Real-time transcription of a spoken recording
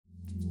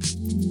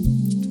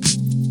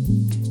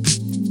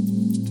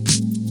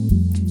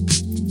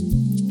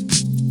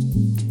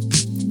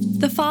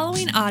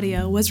following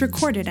audio was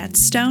recorded at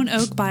Stone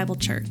Oak Bible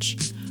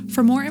Church.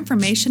 For more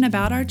information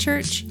about our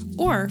church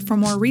or for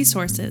more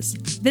resources,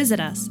 visit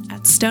us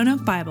at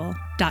stoneoakbible.com.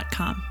 I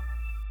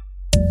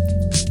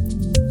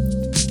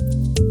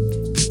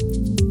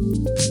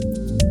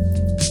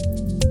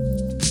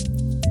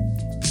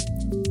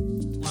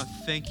want to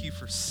thank you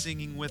for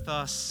singing with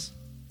us.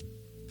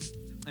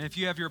 And if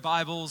you have your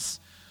Bibles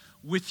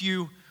with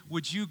you,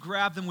 would you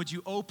grab them? Would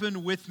you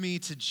open with me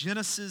to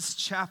Genesis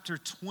chapter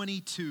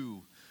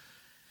 22?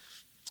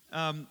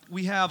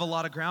 We have a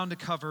lot of ground to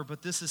cover,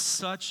 but this is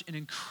such an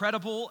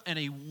incredible and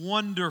a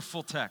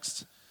wonderful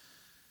text.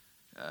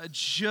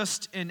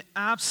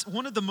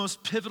 One of the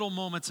most pivotal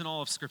moments in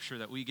all of Scripture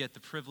that we get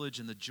the privilege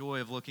and the joy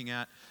of looking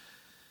at.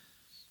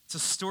 It's a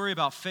story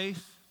about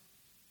faith.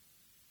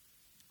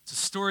 It's a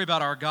story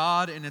about our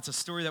God, and it's a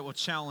story that will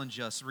challenge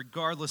us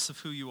regardless of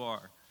who you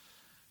are.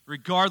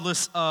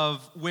 Regardless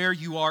of where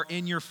you are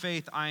in your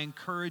faith, I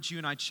encourage you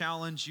and I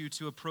challenge you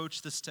to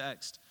approach this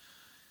text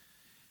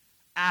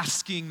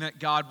asking that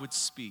God would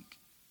speak,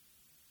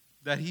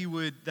 that he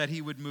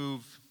would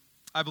move.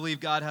 I believe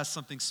God has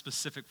something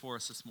specific for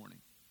us this morning.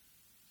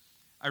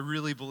 I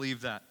really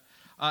believe that.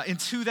 And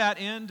to that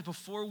end,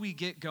 before we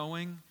get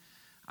going,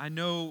 I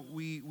know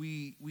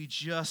we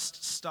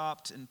just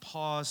stopped and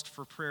paused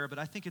for prayer, but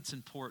I think it's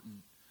important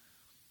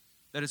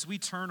that as we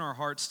turn our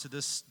hearts to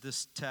this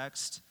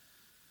text,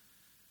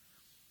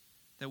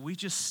 that we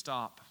just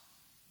stop.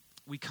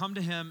 We come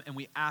to him and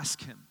we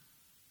ask him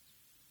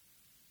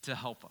to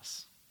help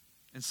us.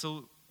 And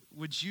so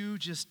would you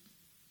just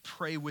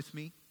pray with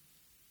me?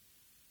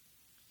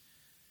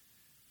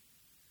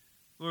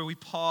 Lord, we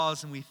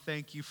pause and we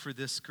thank you for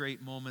this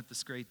great moment,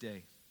 this great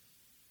day.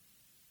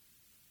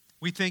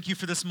 We thank you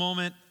for this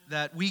moment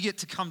that we get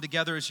to come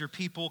together as your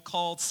people,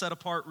 called, set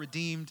apart,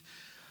 redeemed.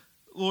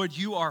 Lord,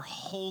 you are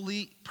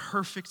holy,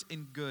 perfect,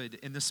 and good.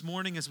 And this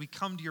morning as we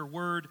come to your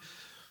word,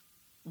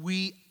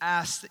 we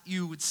ask that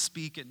you would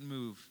speak and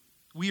move.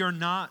 We are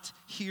not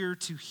here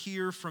to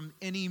hear from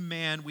any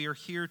man. We are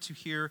here to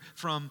hear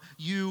from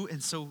you.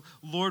 And so,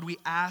 Lord, we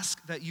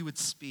ask that you would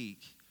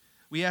speak.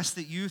 We ask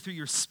that you, through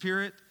your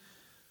Spirit,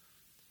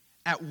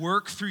 at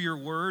work through your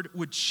word,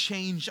 would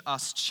change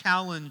us,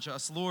 challenge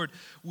us. Lord,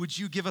 would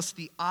you give us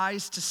the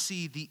eyes to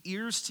see, the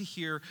ears to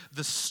hear,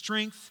 the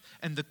strength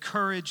and the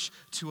courage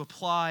to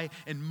apply.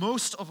 And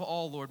most of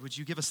all, Lord, would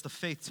you give us the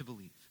faith to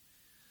believe.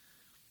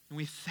 And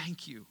we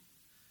thank you.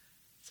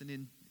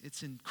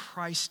 It's in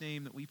Christ's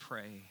name that we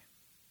pray.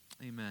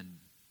 Amen.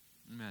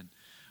 Amen.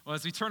 Well,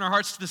 as we turn our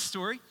hearts to this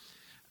story,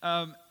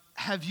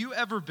 have you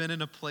ever been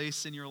in a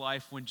place in your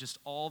life when just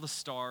all the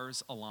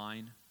stars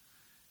align?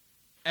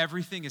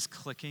 Everything is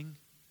clicking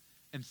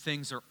and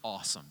things are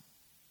awesome.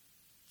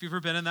 Have you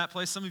ever been in that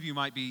place? Some of you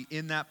might be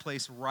in that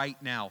place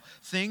right now.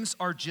 Things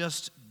are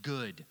just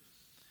good.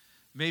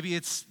 Maybe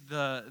it's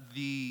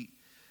the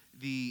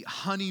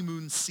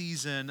honeymoon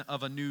season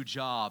of a new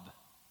job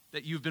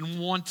that you've been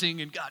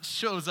wanting, and God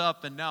shows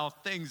up, and now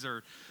things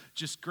are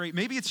just great.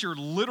 Maybe it's your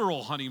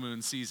literal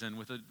honeymoon season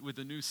with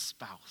a new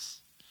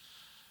spouse.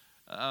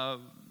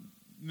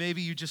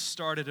 Maybe you just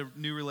started a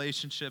new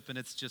relationship, and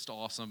it's just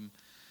awesome.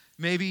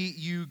 Maybe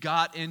you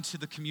got into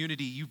the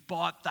community. You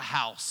bought the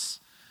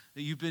house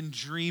that you've been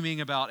dreaming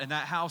about, and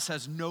that house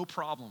has no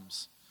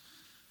problems.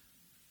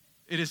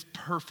 It is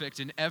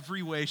perfect in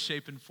every way,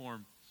 shape, and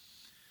form.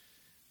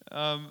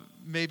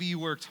 Maybe you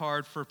worked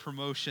hard for a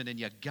promotion, and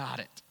you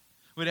got it.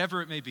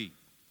 Whatever it may be,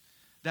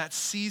 that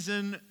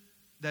season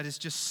that is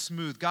just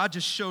smooth. God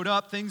just showed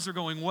up. Things are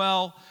going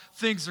well.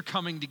 Things are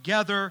coming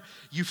together.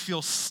 You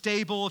feel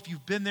stable. If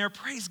you've been there,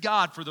 praise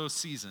God for those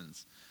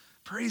seasons.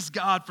 Praise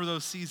God for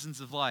those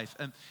seasons of life.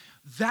 And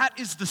that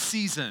is the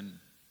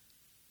season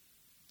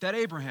that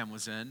Abraham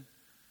was in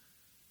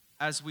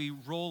as we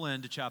roll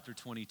into chapter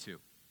 22.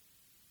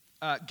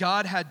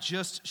 God had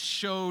just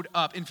showed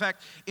up. In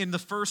fact, in the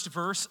first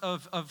verse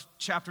of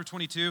chapter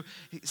 22,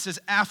 it says,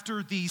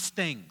 after these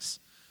things.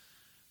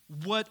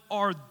 What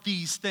are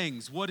these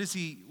things? What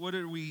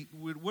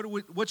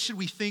should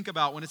we think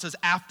about when it says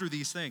after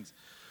these things?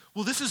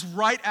 Well, this is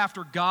right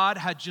after God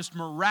had just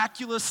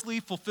miraculously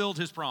fulfilled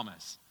his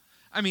promise.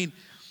 I mean,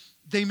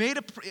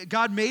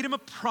 God made him a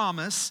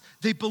promise.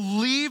 They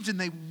believed and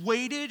they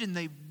waited and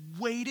they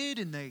waited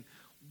and they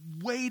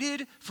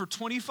waited for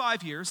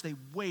 25 years. They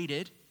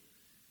waited.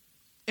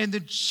 And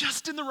then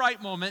just in the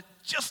right moment,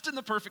 just in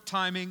the perfect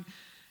timing,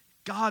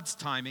 God's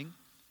timing,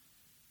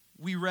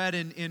 we read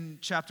in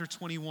chapter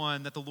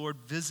 21 that the Lord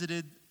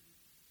visited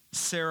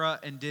Sarah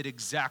and did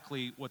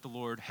exactly what the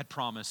Lord had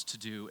promised to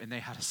do, and they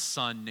had a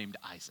son named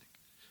Isaac.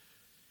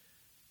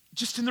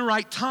 Just in the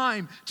right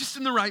time, just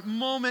in the right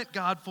moment,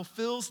 God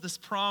fulfills this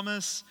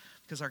promise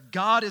because our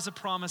God is a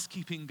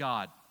promise-keeping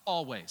God,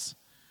 always.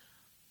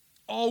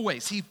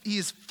 Always. He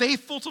is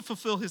faithful to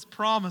fulfill his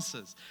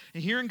promises.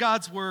 And here in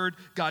God's word,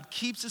 God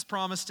keeps his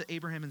promise to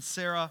Abraham and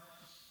Sarah.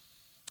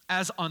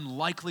 As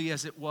unlikely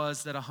as it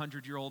was that a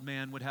 100-year-old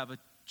man would have a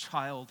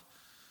child,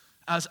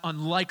 as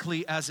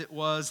unlikely as it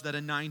was that a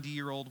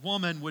 90-year-old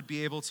woman would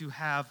be able to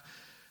have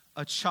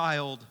a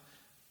child,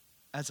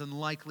 as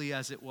unlikely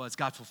as it was,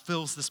 God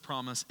fulfills this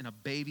promise, and a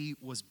baby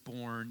was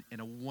born,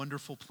 and a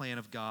wonderful plan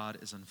of God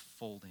is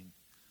unfolding.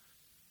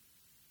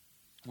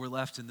 We're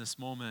left in this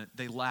moment,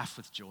 they laugh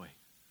with joy.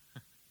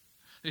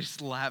 They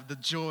just laugh, the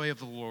joy of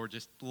the Lord,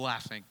 just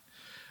laughing.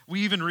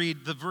 We even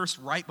read the verse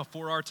right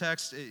before our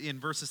text in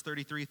verses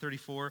 33,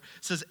 34. It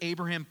says,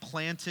 Abraham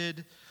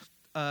planted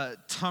a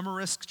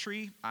tamarisk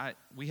tree.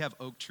 We have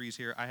oak trees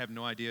here. I have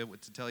no idea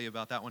what to tell you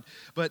about that one.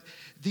 But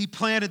he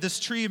planted this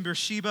tree in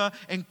Beersheba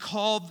and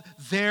called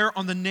there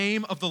on the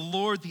name of the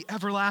Lord, the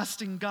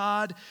everlasting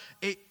God.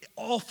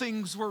 All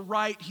things were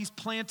right. He's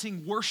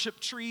planting worship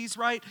trees,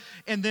 right?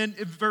 And then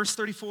in verse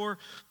 34,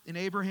 and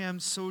Abraham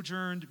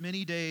sojourned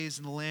many days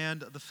in the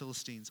land of the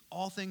Philistines.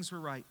 All things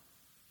were right.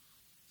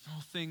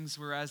 All things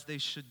were as they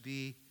should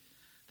be.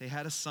 They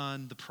had a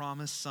son, the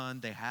promised son.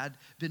 They had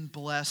been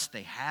blessed.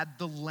 They had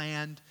the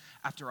land.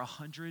 After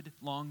 100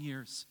 long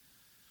years,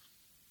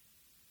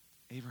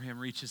 Abraham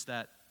reaches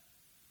that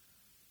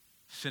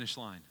finish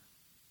line.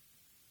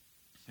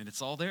 And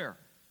it's all there.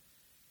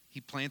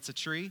 He plants a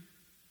tree,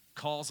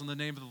 calls on the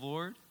name of the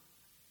Lord,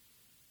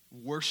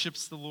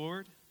 worships the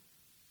Lord.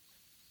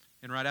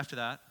 And right after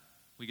that,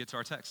 we get to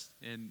our text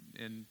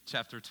in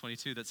chapter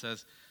 22 that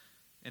says,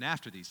 and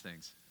after these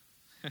things.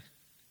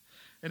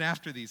 And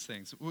after these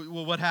things.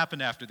 Well, what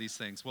happened after these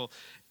things? Well,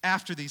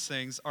 after these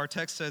things, our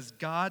text says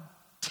God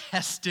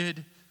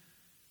tested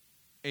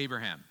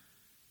Abraham.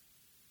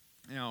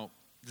 Now,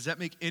 does that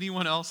make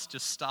anyone else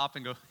just stop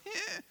and go,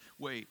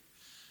 wait,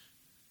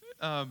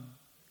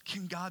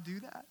 can God do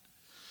that?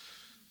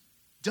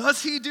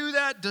 Does he do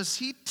that? Does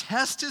he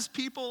test his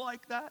people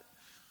like that?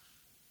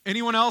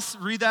 Anyone else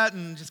read that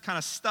and just kind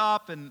of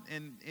stop and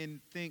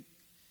think,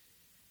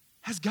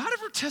 has God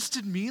ever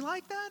tested me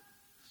like that?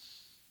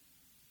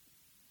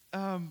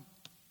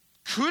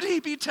 Could he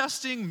be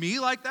testing me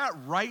like that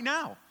right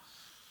now?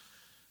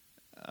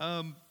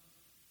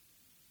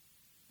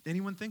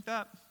 Anyone think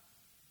that?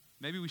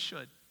 Maybe we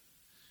should.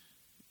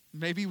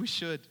 Maybe we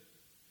should.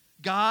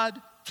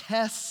 God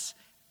tests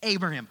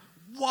Abraham.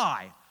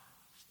 Why?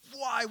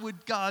 Why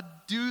would God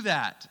do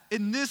that?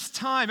 In this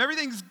time,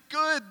 everything's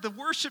good. The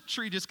worship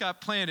tree just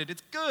got planted.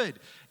 It's good.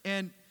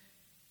 And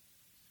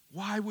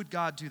why would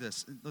God do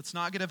this? Let's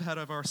not get ahead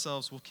of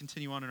ourselves. We'll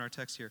continue on in our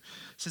text here.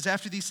 It says,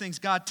 after these things,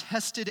 God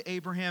tested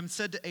Abraham,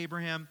 said to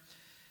Abraham,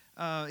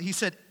 he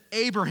said,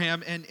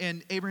 Abraham,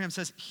 and Abraham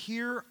says,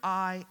 here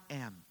I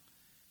am.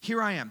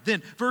 Here I am.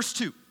 Then, verse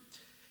 2,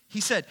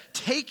 he said,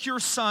 take your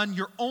son,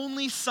 your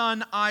only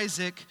son,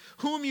 Isaac,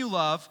 whom you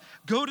love,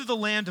 go to the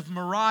land of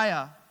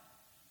Moriah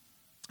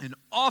and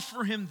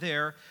offer him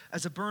there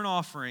as a burnt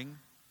offering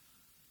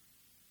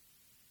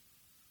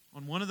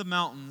on one of the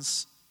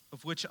mountains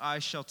of which I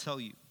shall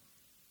tell you.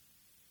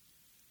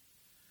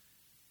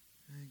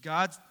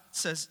 God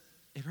says,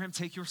 Abraham,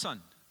 take your son.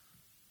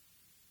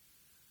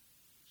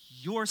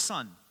 Your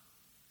son.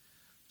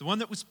 The one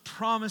that was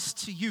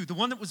promised to you. The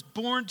one that was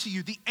born to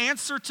you. The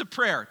answer to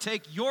prayer.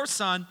 Take your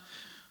son.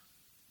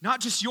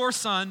 Not just your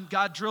son.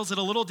 God drills it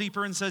a little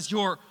deeper and says,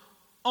 your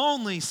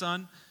only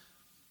son.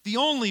 The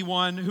only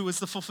one who is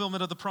the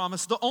fulfillment of the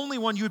promise. The only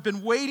one you had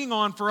been waiting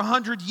on for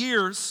 100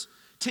 years.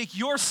 Take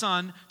your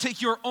son,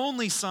 take your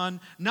only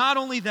son. Not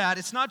only that,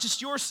 it's not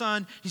just your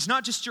son, he's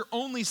not just your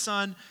only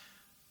son,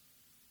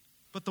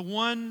 but the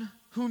one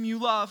whom you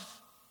love.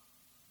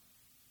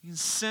 You can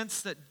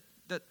sense that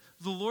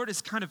the Lord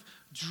is kind of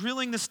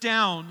drilling this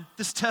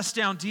test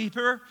down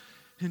deeper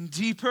and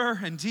deeper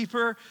and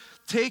deeper.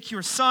 Take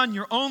your son,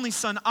 your only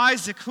son,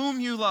 Isaac, whom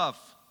you love,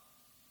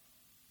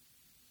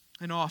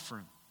 and offer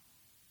him.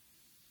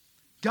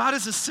 God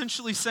is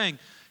essentially saying,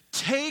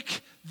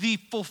 take the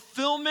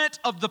fulfillment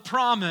of the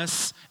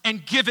promise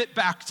and give it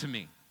back to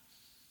me.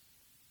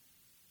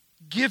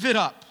 Give it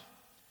up.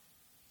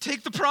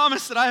 Take the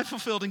promise that I have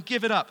fulfilled and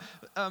give it up.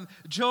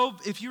 Job,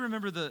 if you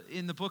remember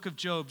in the book of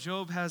Job,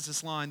 Job has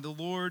this line, the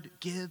Lord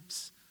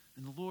gives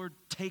and the Lord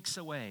takes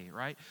away,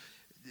 right?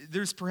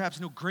 There's perhaps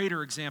no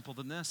greater example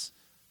than this.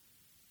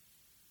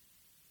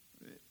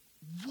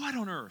 What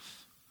on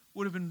earth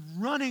would have been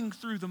running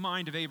through the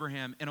mind of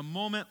Abraham in a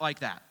moment like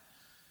that?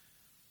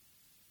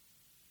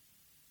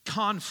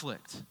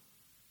 Conflict,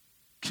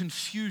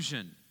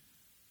 confusion.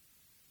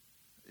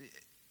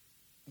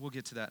 We'll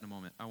get to that in a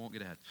moment. I won't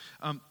get ahead.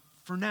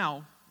 For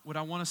now, what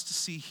I want us to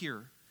see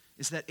here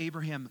is that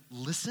Abraham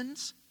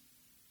listened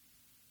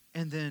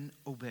and then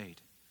obeyed.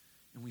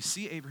 And we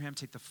see Abraham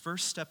take the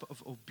first step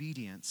of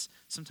obedience.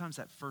 Sometimes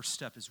that first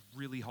step is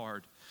really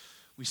hard.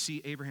 We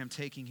see Abraham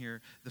taking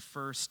here the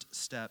first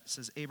step. It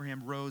says,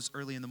 Abraham rose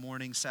early in the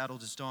morning,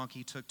 saddled his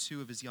donkey, took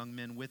 2 of his young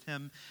men with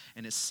him,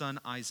 and his son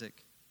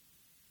Isaac.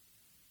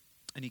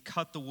 And he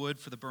cut the wood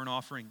for the burnt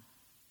offering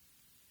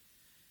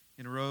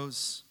and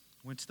arose,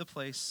 went to the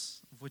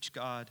place of which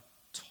God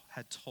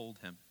had told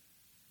him.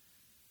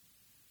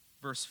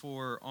 Verse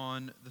 4,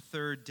 on the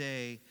 3rd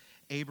day,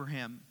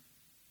 Abraham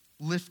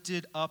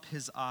lifted up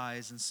his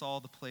eyes and saw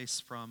the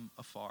place from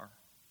afar.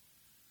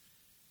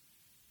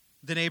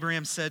 Then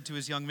Abraham said to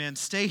his young man,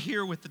 "Stay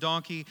here with the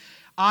donkey.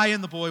 I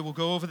and the boy will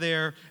go over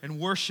there and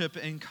worship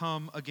and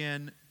come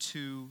again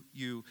to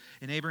you."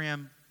 And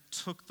Abraham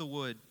took the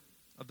wood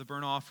of the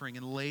burnt offering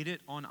and laid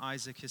it on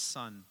Isaac his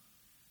son.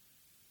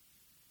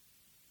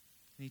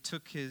 And he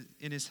took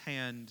in his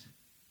hand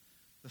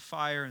the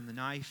fire and the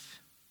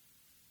knife,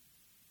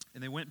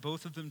 and they went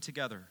both of them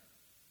together.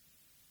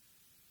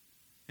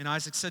 And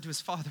Isaac said to his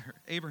father,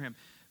 Abraham,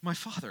 "My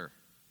father."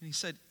 And he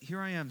said,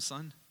 "Here I am,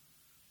 son."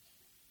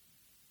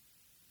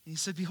 And he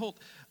said, "Behold,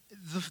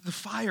 the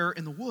fire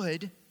and the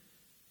wood,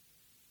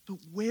 but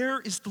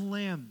where is the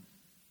lamb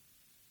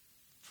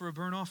for a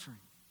burnt offering?"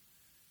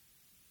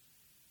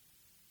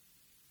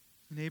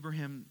 And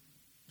Abraham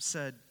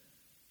said,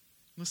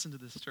 listen to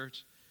this,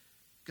 church,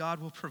 "God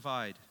will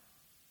provide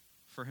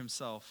for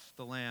himself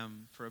the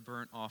lamb for a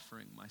burnt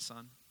offering, my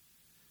son."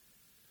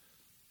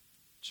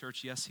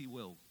 Church, yes, he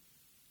will.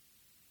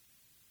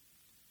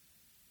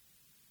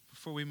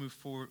 Before we move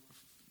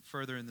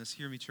further in this,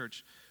 hear me,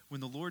 church.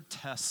 When the Lord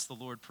tests, the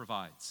Lord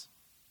provides.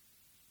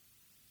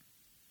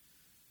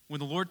 When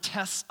the Lord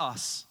tests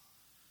us,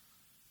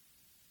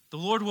 the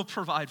Lord will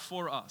provide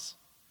for us.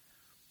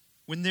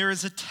 When there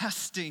is a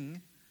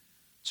testing,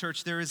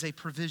 church, there is a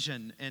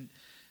provision. And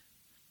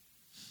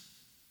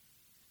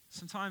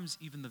sometimes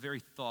even the very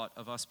thought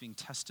of us being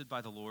tested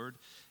by the Lord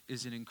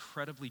is an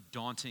incredibly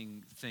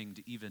daunting thing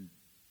to even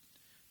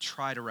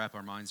try to wrap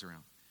our minds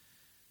around.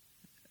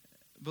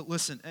 But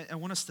listen, I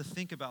want us to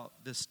think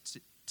about this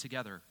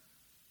together.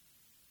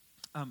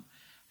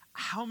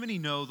 How many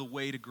know the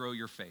way to grow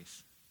your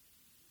faith?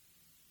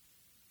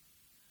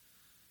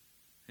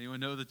 Anyone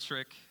know the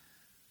trick?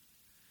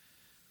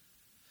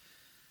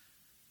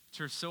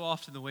 Church, so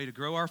often the way to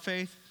grow our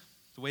faith,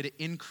 the way to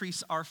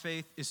increase our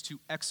faith is to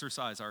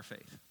exercise our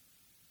faith.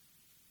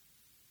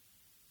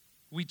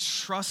 We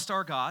trust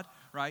our God,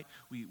 right?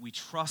 We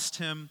trust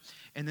him,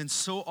 and then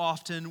so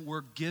often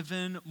we're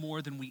given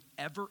more than we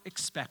ever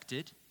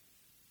expected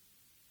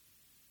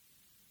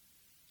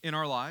in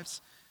our lives.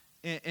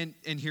 And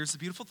here's the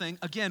beautiful thing.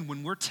 Again,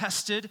 when we're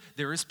tested,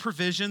 there is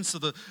provision. So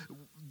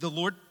the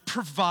Lord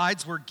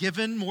provides. We're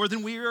given more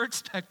than we were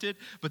expected.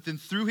 But then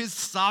through his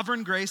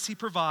sovereign grace, he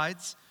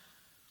provides.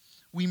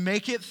 We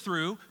make it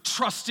through,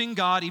 trusting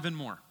God even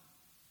more.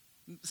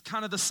 It's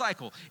kind of the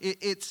cycle.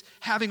 It's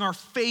having our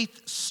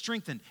faith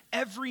strengthened.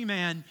 Every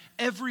man,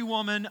 every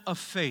woman of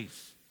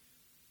faith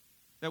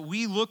that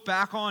we look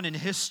back on in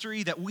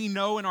history, that we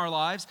know in our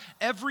lives,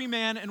 every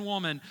man and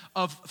woman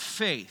of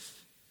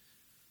faith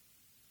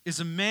is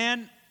a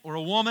man or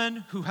a woman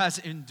who has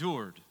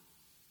endured,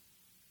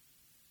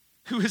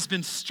 who has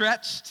been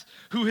stretched,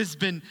 who has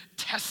been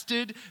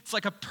tested. It's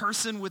like a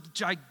person with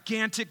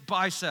gigantic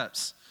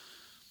biceps.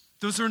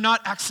 Those are not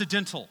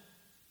accidental.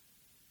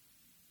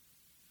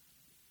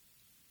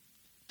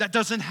 That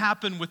doesn't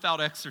happen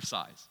without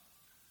exercise.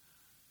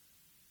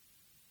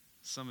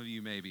 Some of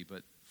you maybe,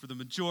 but for the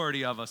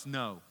majority of us,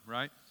 no,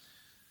 right?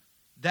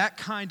 That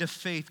kind of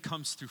faith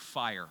comes through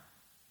fire.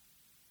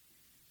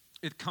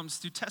 It comes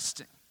through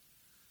testing.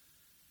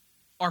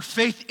 Our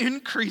faith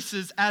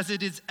increases as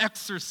it is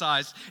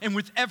exercised, and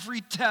with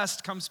every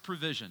test comes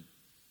provision.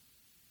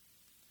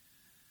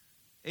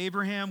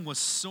 Abraham was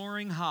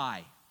soaring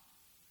high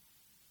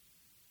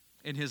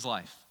in his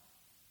life,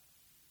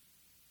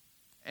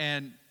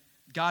 and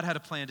God had a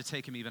plan to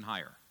take him even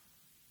higher.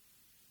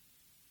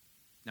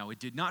 Now, it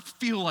did not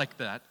feel like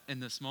that in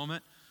this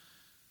moment.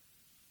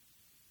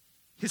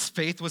 His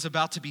faith was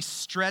about to be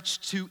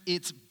stretched to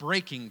its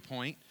breaking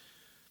point,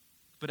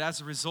 but as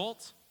a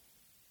result,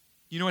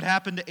 you know what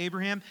happened to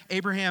Abraham?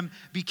 Abraham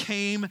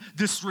became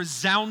this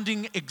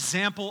resounding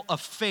example of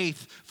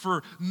faith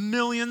for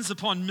millions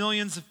upon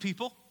millions of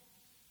people,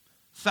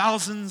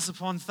 thousands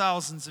upon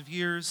thousands of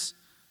years.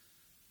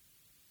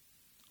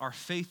 Our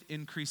faith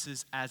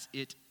increases as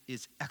it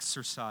is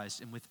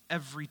exercised, and with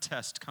every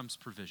test comes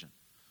provision.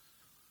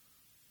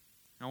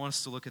 I want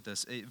us to look at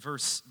this.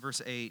 Verse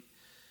 8.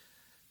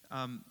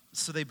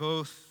 So they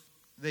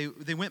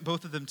went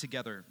both of them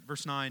together.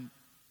 Verse 9.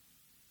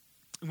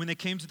 When they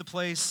came to the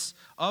place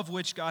of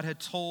which God had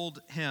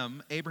told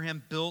him,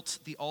 Abraham built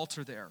the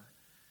altar there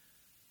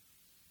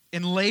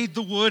and laid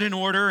the wood in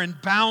order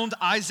and bound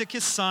Isaac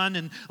his son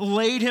and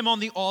laid him on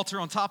the altar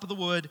on top of the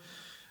wood.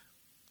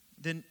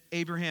 Then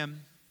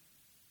Abraham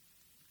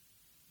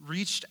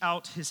reached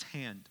out his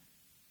hand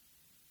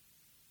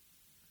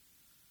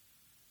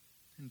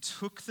and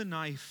took the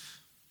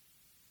knife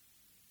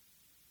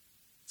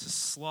to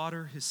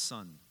slaughter his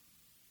son.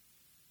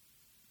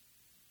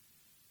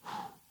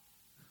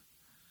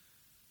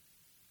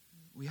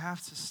 We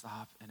have to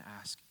stop and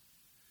ask,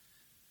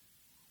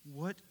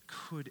 what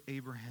could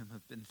Abraham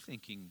have been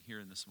thinking here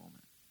in this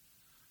moment?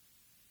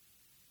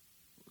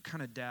 What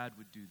kind of dad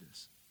would do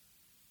this?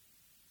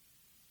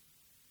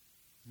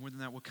 More than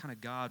that, what kind of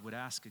God would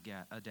ask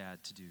a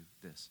dad to do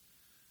this?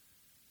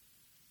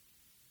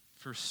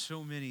 For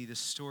so many, this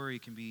story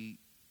can be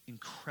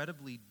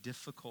incredibly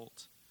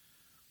difficult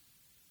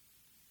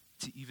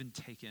to even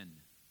take in.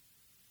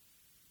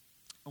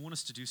 I want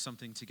us to do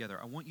something together.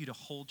 I want you to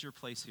hold your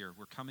place here.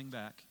 We're coming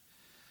back,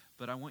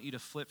 but I want you to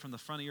flip from the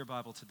front of your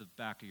Bible to the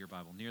back of your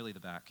Bible, nearly the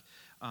back,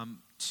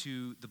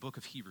 to the book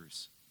of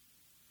Hebrews,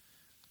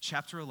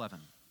 chapter 11.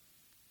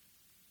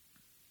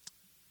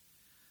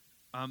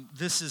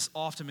 This has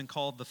often been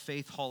called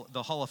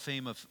the Hall of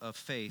Fame of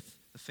faith,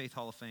 the Faith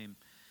Hall of Fame.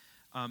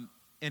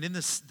 And in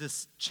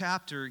this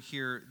chapter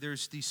here,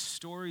 there's these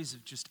stories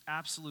of just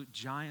absolute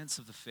giants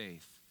of the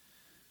faith.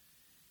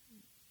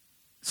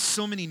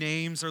 So many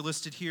names are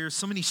listed here.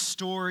 So many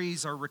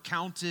stories are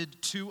recounted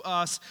to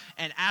us.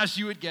 And as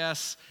you would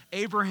guess,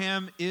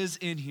 Abraham is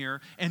in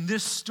here. And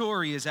this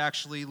story is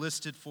actually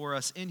listed for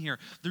us in here.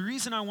 The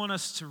reason I want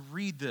us to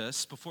read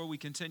this before we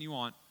continue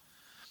on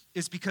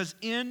is because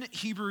in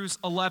Hebrews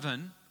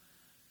 11,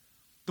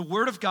 the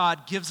Word of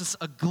God gives us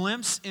a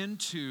glimpse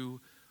into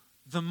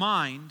the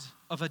mind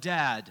of a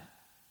dad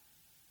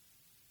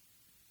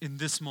in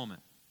this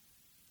moment.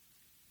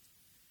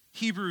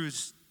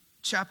 Hebrews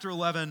chapter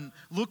 11,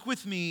 look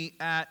with me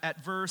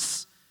at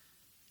verse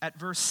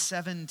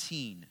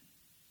 17.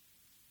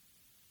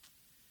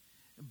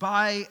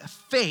 By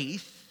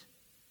faith,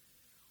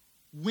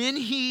 when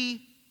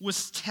he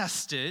was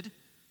tested,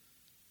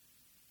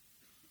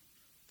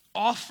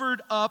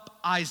 offered up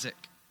Isaac.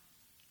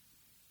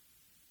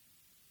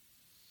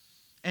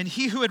 And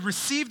he who had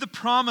received the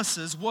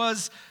promises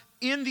was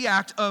in the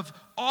act of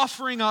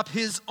offering up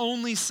his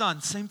only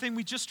son. Same thing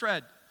we just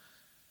read.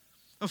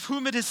 Of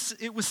whom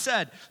it was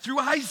said, through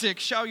Isaac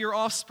shall your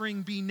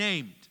offspring be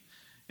named.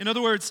 In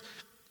other words,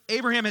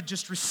 Abraham had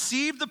just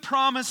received the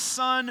promised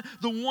son,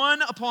 the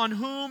one upon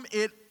whom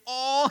it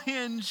all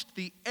hinged,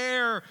 the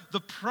heir,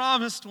 the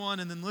promised one.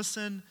 And then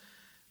listen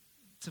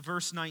to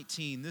verse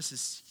 19. This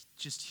is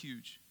just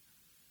huge.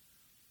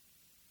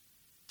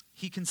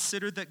 He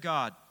considered that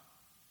God,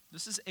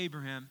 this is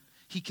Abraham,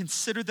 he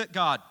considered that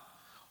God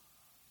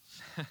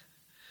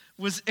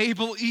was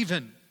able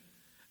even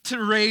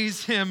to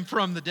raise him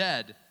from the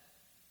dead,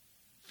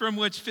 from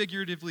which,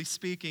 figuratively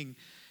speaking,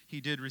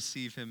 he did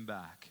receive him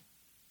back.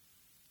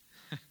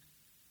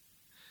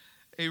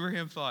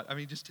 Abraham thought,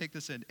 just take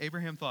this in.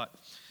 Abraham thought,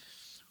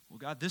 well,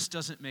 God, this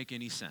doesn't make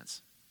any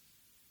sense.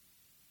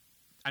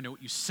 I know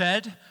what you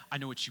said. I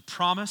know what you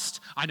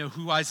promised. I know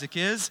who Isaac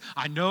is.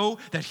 I know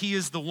that he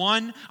is the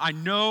one. I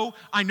know.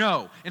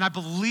 And I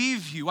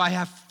believe you. I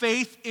have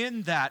faith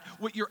in that.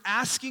 What you're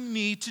asking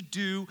me to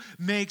do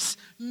makes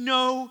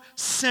no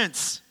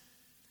sense.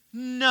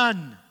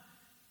 None.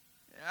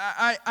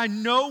 I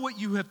know what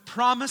you have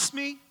promised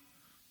me.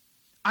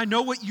 I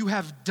know what you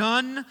have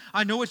done.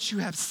 I know what you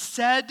have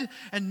said.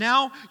 And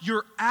now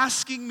you're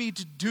asking me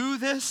to do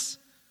this.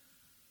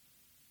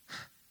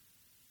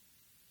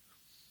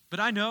 But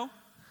I know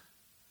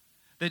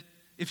that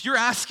if you're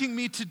asking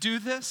me to do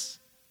this,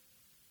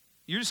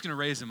 you're just going to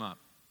raise him up.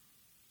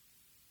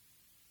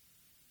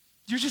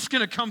 You're just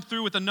going to come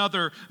through with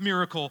another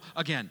miracle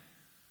again.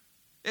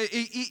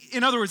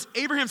 In other words,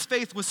 Abraham's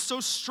faith was so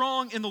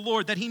strong in the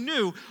Lord that he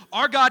knew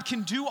our God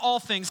can do all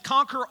things,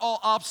 conquer all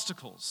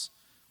obstacles,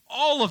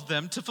 all of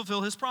them to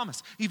fulfill his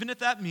promise, even if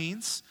that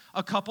means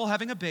a couple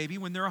having a baby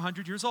when they're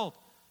 100 years old.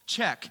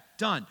 Check,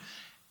 done.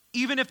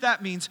 Even if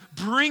that means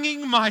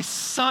bringing my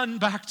son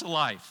back to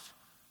life.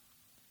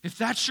 If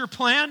that's your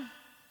plan,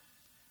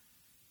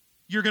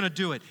 you're going to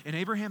do it. And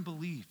Abraham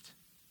believed.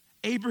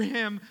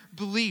 Abraham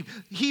believed.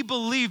 He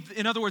believed,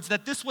 in other words,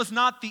 that this was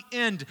not the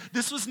end.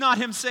 This was not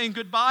him saying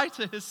goodbye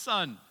to his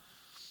son.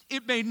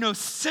 It made no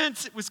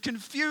sense. It was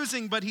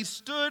confusing, but he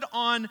stood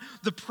on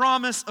the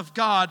promise of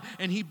God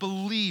and he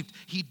believed.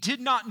 He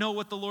did not know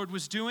what the Lord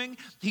was doing.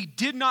 He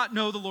did not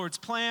know the Lord's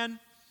plan,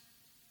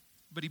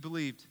 but he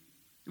believed.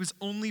 It was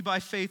only by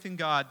faith in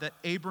God that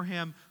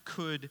Abraham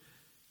could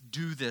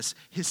do this.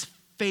 His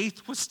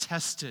faith was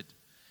tested.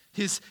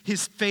 His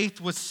faith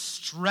was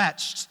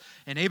stretched.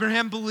 And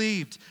Abraham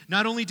believed.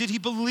 Not only did he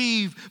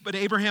believe, but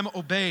Abraham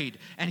obeyed.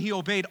 And he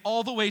obeyed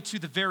all the way to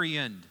the very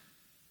end.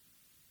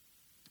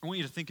 I want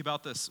you to think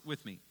about this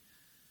with me.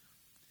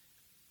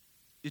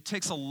 It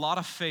takes a lot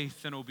of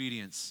faith and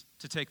obedience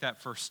to take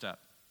that first step.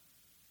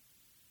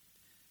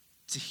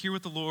 To hear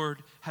what the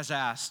Lord has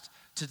asked,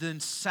 to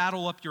then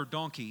saddle up your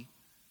donkey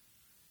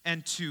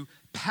and to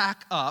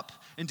pack up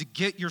and to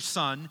get your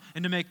son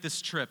and to make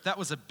this trip. That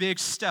was a big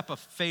step of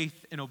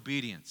faith and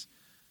obedience.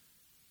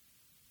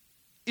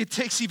 It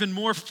takes even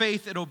more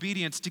faith and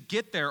obedience to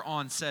get there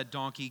on said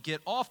donkey, get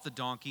off the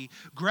donkey,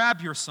 grab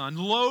your son,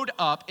 load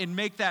up, and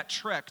make that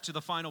trek to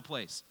the final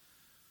place.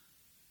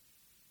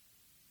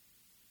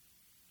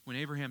 When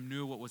Abraham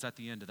knew what was at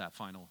the end of that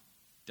final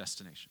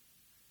destination.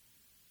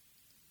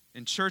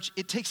 In church,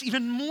 it takes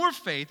even more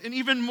faith and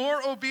even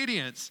more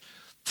obedience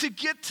to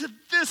get to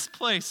this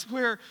place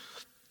where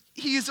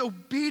he is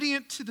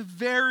obedient to the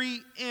very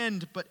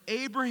end. But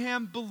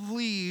Abraham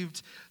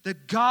believed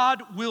that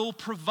God will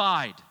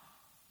provide.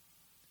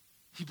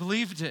 He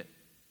believed it.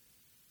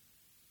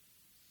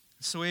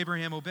 So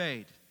Abraham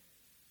obeyed.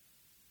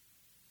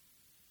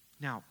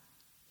 Now,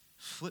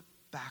 flip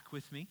back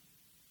with me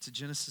to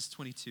Genesis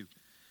 22.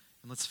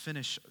 And let's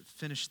finish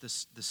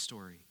this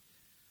story.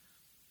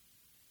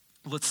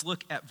 Let's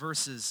look at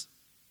verses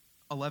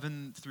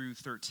 11 through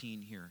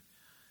 13 here.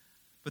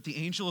 But the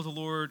angel of the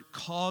Lord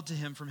called to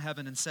him from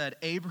heaven and said,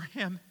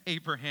 Abraham,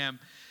 Abraham.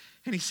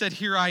 And he said,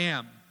 Here I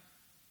am.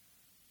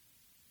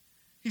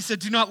 He said,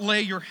 Do not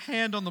lay your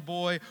hand on the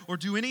boy or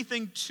do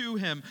anything to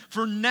him,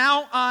 for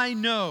now I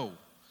know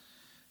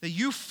that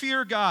you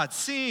fear God,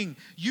 seeing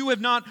you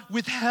have not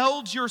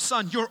withheld your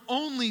son, your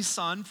only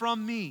son,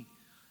 from me.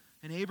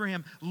 And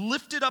Abraham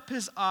lifted up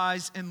his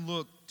eyes and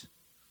looked.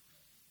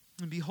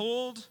 And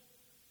behold,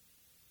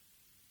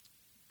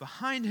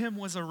 behind him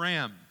was a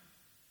ram,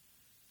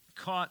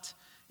 caught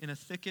in a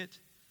thicket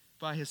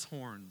by his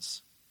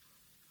horns.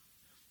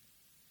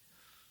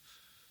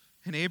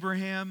 And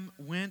Abraham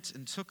went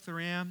and took the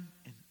ram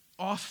and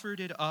offered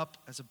it up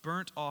as a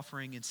burnt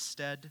offering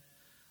instead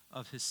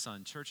of his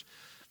son. Church,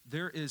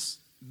 there is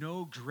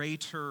no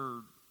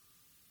greater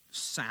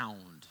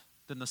sound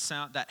than the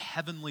sound, that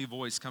heavenly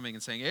voice coming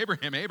and saying,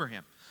 Abraham,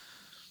 Abraham.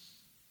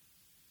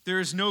 There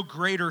is no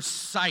greater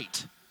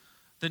sight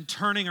than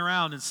turning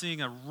around and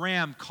seeing a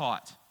ram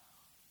caught.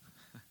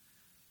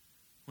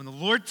 When the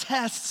Lord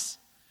tests,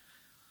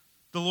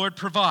 the Lord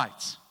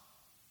provides.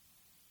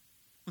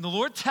 When the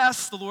Lord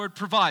tests, the Lord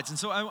provides. And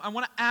so I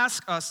want to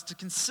ask us to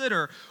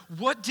consider,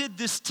 what did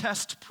this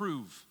test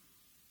prove?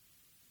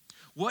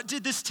 What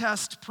did this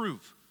test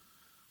prove?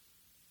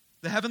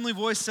 The heavenly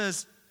voice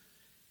says,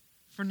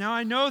 For now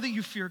I know that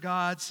you fear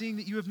God, seeing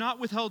that you have not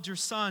withheld your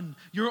son,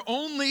 your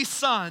only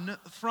son,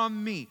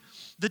 from me.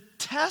 The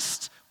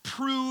test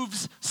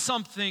proves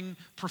something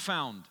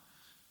profound.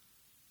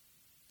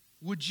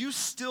 Would you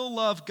still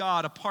love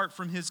God apart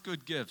from his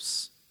good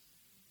gifts?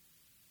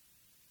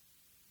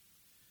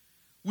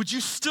 Would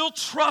you still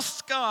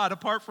trust God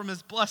apart from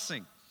his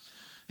blessing?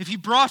 If he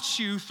brought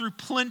you through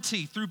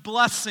plenty, through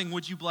blessing,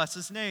 would you bless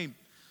his name?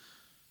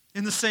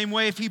 In the same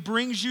way, if he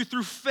brings you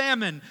through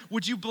famine,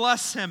 would you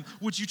bless him?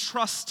 Would you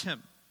trust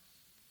him?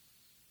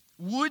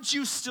 Would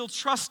you still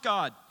trust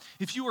God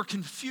if you are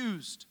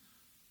confused,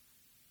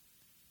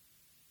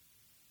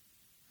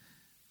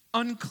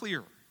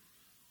 unclear?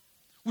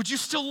 Would you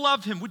still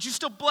love him? Would you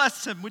still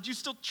bless him? Would you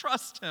still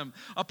trust him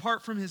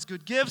apart from his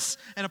good gifts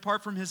and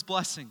apart from his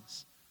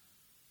blessings?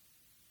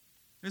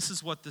 This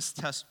is what this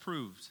test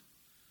proved.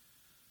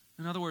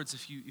 In other words,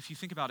 if you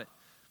think about it,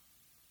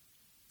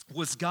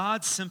 was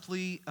God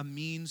simply a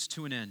means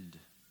to an end?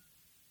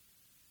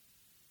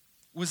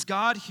 Was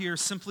God here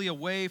simply a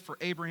way for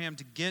Abraham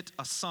to get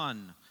a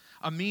son,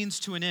 a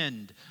means to an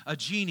end, a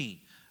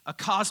genie, a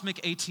cosmic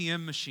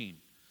ATM machine?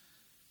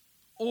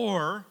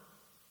 Or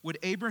would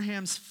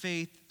Abraham's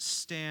faith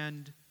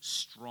stand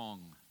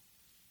strong?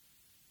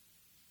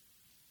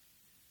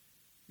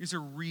 These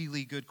are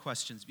really good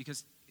questions,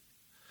 because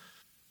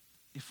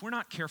if we're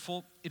not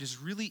careful, it is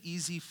really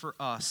easy for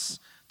us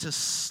to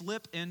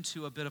slip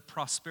into a bit of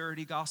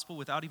prosperity gospel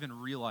without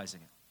even realizing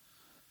it.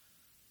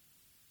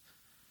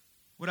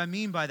 What I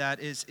mean by that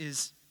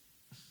is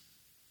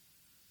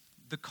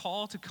the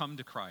call to come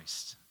to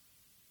Christ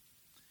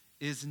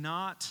is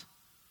not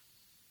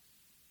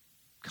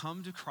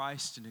come to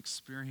Christ and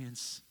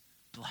experience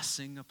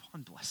blessing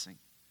upon blessing.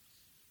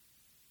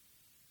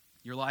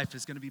 Your life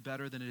is going to be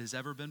better than it has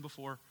ever been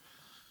before.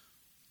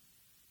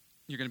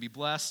 You're going to be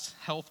blessed,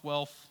 health,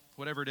 wealth,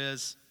 whatever it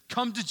is.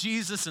 Come to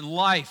Jesus and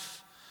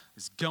life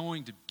is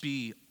going to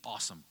be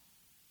awesome.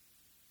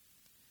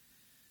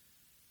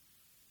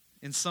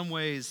 In some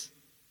ways,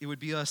 it would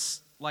be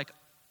us like,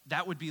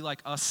 that would be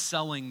like us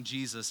selling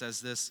Jesus as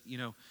this,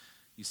 you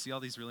see all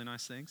these really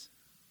nice things?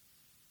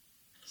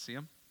 See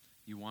them?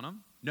 You want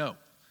them? No.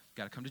 You've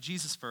got to come to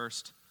Jesus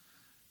first.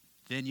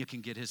 Then you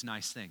can get his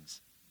nice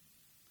things.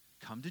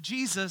 Come to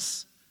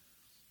Jesus,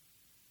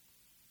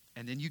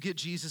 and then you get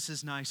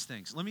Jesus' nice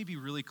things. Let me be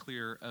really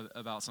clear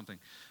about something.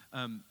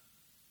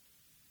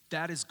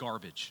 That is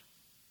garbage.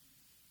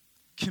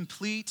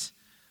 Complete,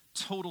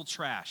 total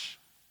trash.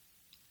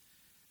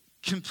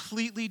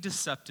 Completely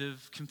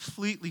deceptive,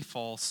 completely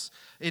false.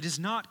 It is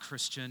not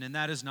Christian, and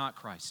that is not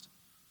Christ.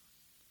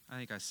 I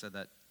think I said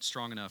that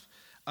strong enough.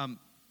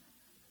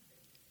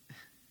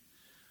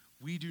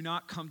 We do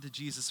not come to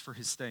Jesus for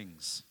his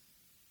things.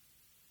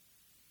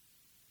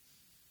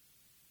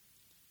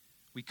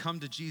 We come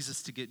to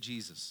Jesus to get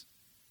Jesus.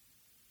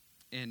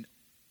 And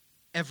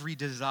every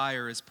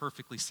desire is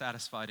perfectly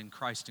satisfied in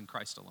Christ and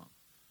Christ alone.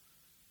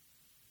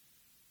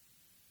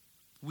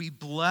 We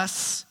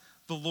bless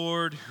the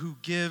Lord who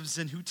gives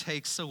and who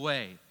takes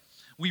away.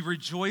 We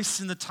rejoice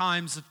in the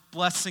times of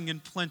blessing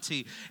and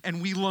plenty,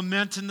 and we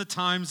lament in the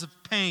times of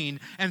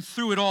pain, and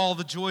through it all,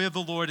 the joy of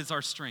the Lord is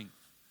our strength.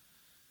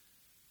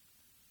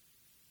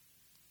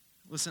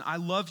 Listen, I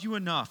love you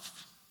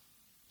enough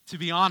to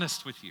be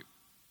honest with you.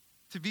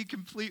 To be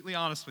completely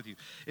honest with you.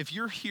 If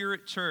you're here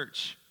at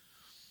church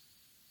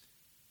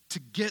to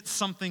get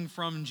something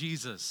from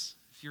Jesus,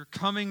 if you're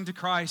coming to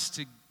Christ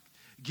to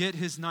get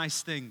his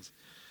nice things,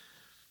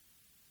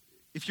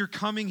 if you're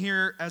coming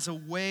here as a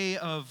way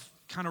of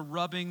kind of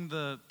rubbing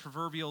the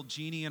proverbial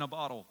genie in a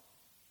bottle,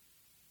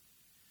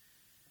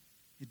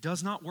 it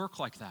does not work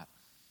like that.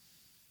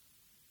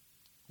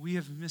 We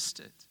have missed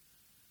it.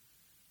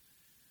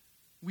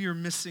 we are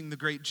missing the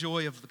great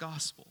joy of the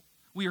gospel.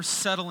 We are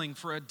settling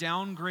for a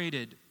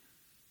downgraded,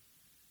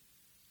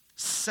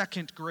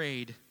 second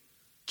grade,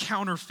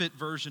 counterfeit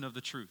version of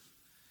the truth.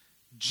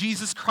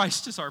 Jesus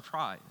Christ is our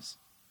prize.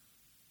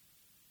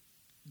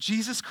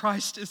 Jesus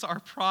Christ is our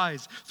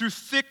prize. Through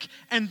thick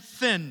and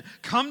thin,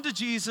 come to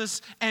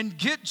Jesus and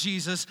get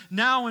Jesus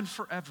now and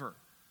forever.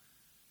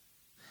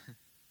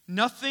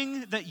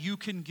 Nothing that you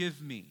can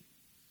give me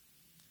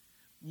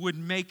would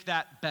make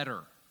that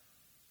better.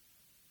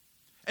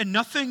 And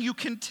nothing you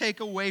can take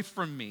away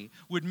from me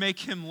would make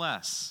him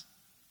less.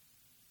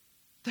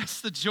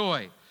 That's the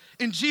joy.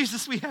 In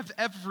Jesus, we have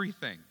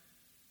everything.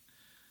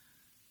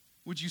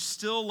 Would you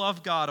still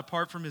love God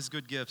apart from his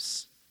good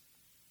gifts?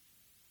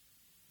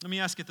 Let me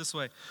ask it this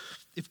way.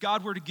 If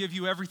God were to give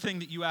you everything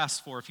that you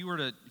asked for, if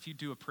you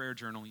do a prayer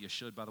journal, you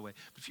should, by the way,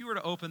 but if you were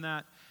to open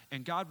that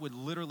and God would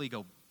literally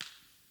go,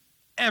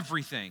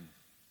 everything,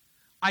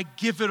 I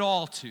give it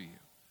all to you.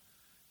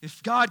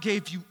 If God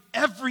gave you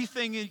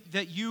everything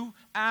that you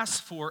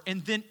asked for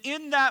and then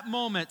in that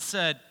moment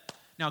said,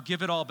 now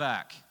give it all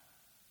back,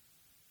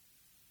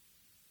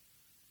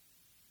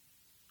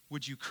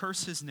 would you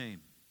curse his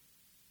name?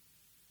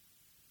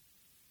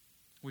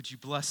 Would you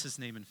bless his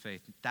name in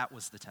faith? That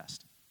was the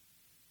test.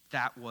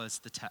 That was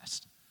the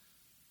test.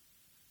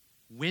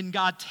 When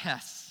God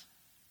tests,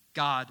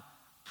 God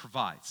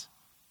provides.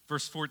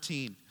 Verse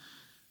 14,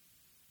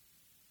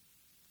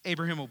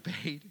 Abraham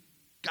obeyed.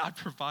 God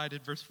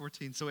provided, verse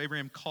 14. So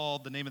Abraham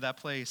called the name of that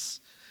place,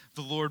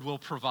 the Lord will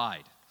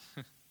provide.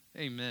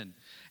 Amen.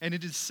 And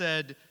it is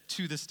said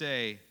to this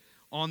day,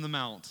 on the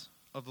mount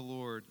of the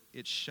Lord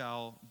it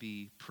shall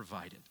be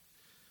provided.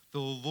 The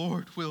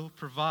Lord will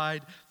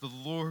provide. The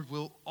Lord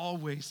will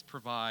always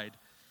provide.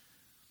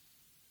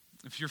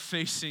 If you're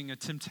facing a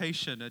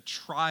temptation, a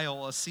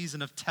trial, a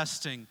season of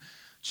testing,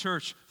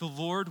 church, the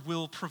Lord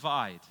will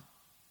provide.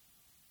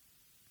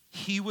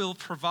 He will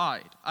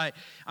provide.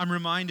 I'm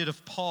reminded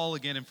of Paul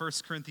again in 1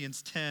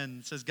 Corinthians 10.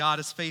 It says, God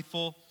is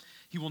faithful.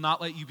 He will not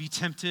let you be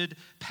tempted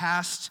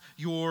past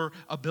your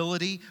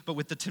ability, but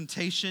with the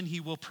temptation,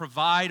 he will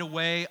provide a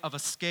way of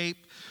escape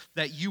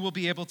that you will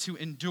be able to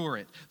endure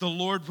it. The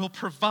Lord will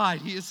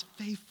provide. He is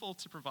faithful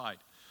to provide.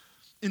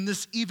 And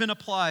this even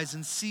applies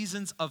in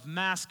seasons of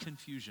mass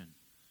confusion,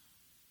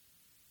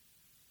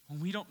 when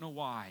we don't know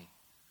why.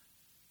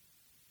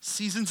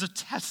 Seasons of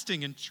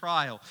testing and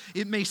trial.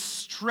 It may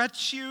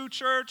stretch you,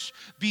 church,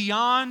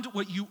 beyond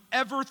what you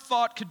ever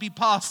thought could be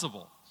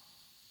possible.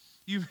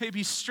 You may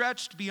be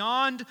stretched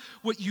beyond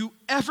what you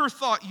ever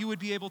thought you would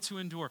be able to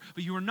endure.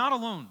 But you are not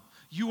alone.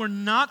 You are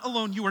not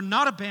alone. You are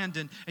not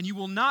abandoned. And you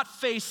will not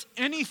face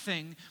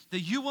anything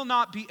that you will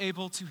not be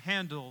able to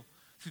handle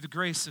through the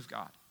grace of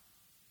God.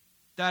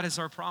 That is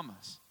our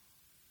promise.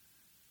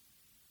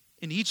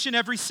 In each and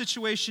every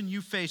situation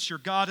you face, your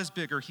God is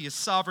bigger. He is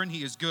sovereign.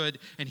 He is good.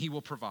 And he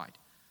will provide.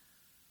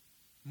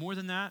 More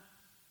than that,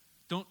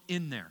 don't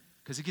end there,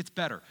 because it gets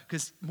better.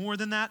 Because more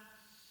than that,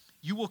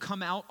 you will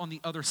come out on the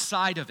other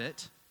side of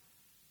it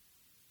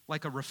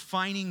like a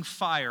refining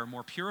fire,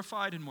 more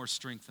purified and more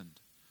strengthened.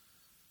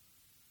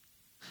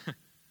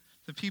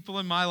 The people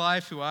in my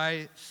life who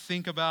I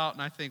think about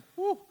and I think,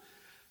 whoo,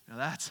 now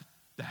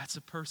that's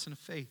a person of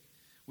faith.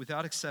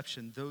 Without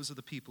exception, those are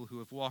the people who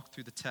have walked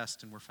through the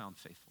test and were found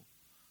faithful.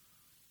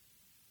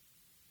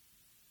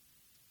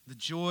 The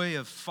joy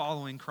of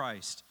following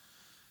Christ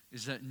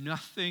is that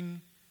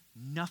nothing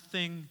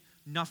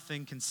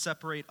can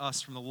separate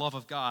us from the love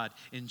of God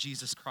in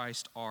Jesus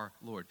Christ our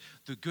Lord.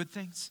 The good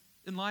things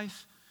in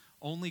life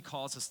only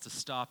cause us to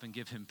stop and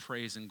give him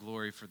praise and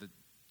glory for the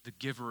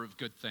giver of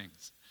good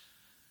things.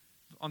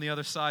 On the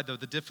other side, though,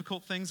 the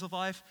difficult things of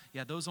life,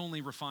 those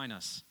only refine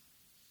us.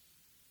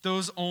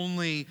 Those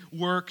only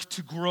work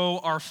to grow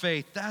our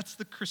faith. That's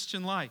the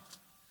Christian life.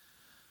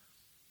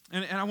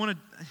 And I want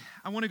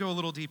to go a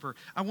little deeper.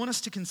 I want us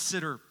to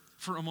consider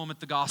for a moment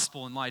the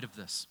gospel in light of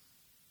this.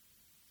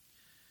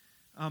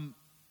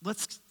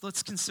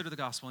 Let's consider the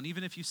gospel. And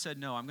even if you said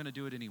no, I'm going to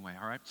do it anyway,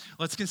 all right?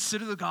 Let's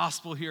consider the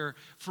gospel here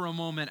for a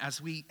moment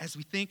as we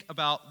think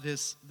about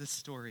this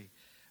story.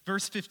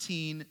 Verse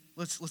 15,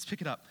 let's pick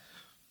it up.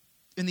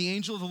 And the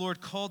angel of the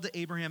Lord called to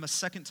Abraham a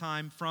second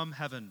time from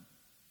heaven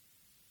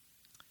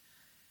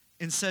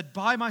and said,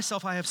 by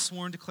myself I have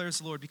sworn, declares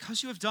the Lord,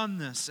 because you have done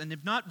this and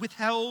have not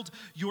withheld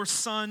your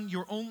son,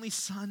 your only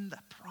son,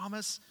 that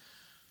promise.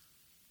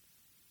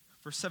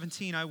 Verse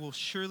 17, I will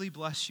surely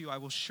bless you. I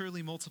will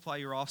surely multiply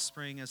your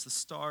offspring as the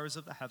stars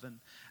of the heaven,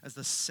 as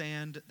the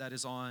sand that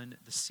is on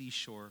the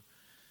seashore.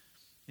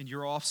 And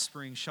your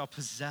offspring shall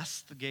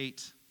possess the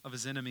gate of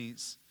his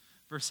enemies.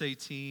 Verse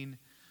 18,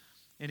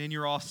 and in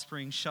your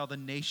offspring shall the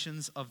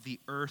nations of the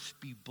earth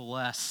be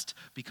blessed,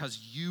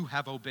 because you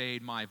have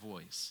obeyed my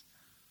voice.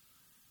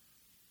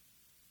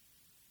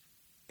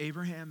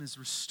 Abraham is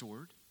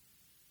restored.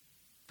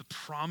 The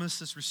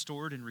promise is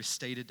restored and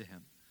restated to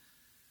him.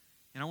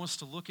 And I want us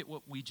to look at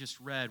what we just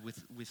read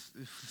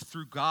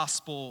through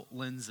gospel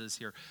lenses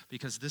here,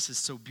 because this is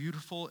so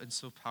beautiful and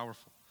so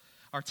powerful.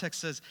 Our text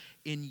says,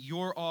 in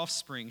your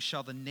offspring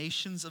shall the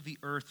nations of the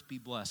earth be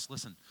blessed.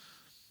 Listen,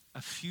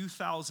 a few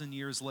thousand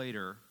years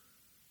later,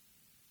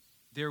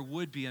 there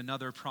would be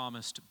another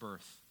promised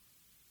birth.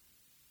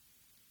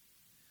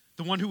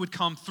 The one who would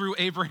come through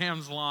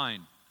Abraham's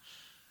line.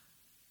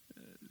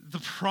 The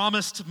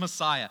promised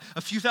Messiah.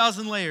 A few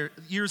thousand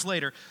years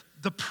later,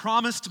 the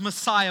promised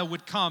Messiah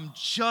would come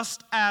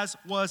just as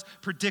was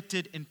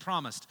predicted and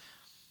promised.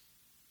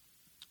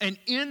 And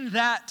in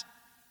that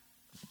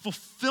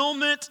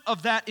fulfillment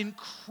of that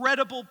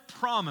incredible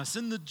promise,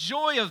 in the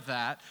joy of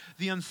that,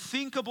 the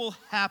unthinkable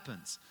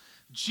happens.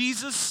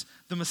 Jesus,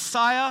 the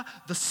Messiah,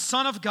 the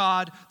Son of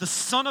God, the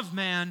Son of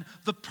Man,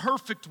 the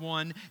perfect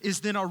one,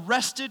 is then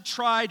arrested,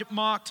 tried,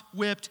 mocked,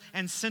 whipped,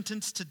 and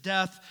sentenced to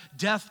death,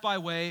 death by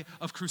way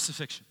of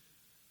crucifixion.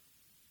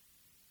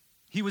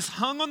 He was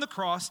hung on the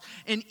cross,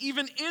 and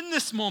even in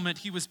this moment,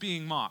 he was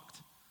being mocked.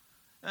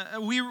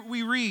 We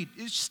read,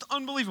 it's just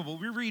unbelievable.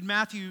 We read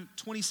Matthew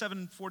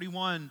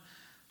 27:41. It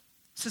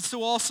says,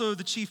 so also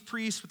the chief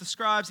priests with the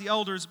scribes, the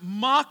elders,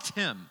 mocked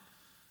him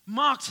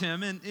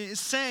and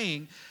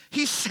saying,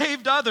 he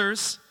saved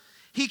others,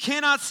 he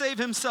cannot save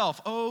himself.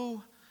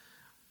 Oh,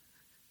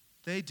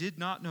 they did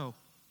not know.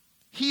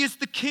 He is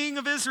the King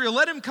of Israel.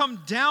 Let him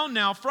come down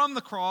now from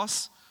the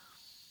cross,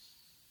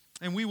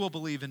 and we will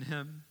believe in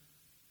him.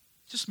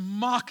 Just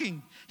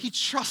mocking. He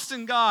trusts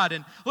in God,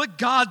 and let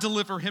God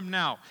deliver him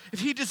now, if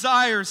he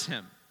desires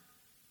him.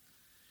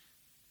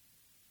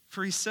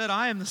 For he said,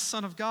 I am the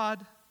Son of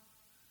God.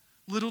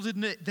 Little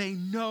did they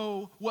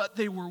know what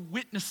they were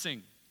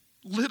witnessing.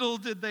 Little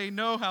did they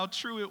know how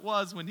true it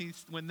was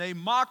when they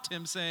mocked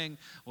him, saying,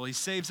 well, he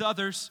saves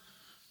others.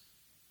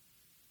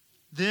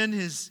 Then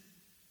as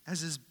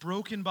his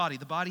broken body,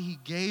 the body he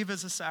gave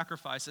as a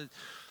sacrifice,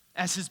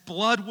 as his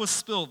blood was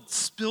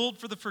spilled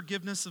for the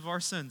forgiveness of our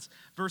sins.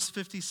 Verse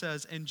 50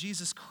 says, and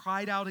Jesus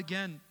cried out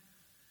again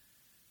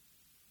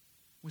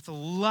with a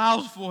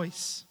loud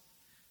voice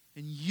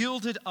and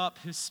yielded up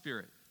his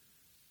spirit.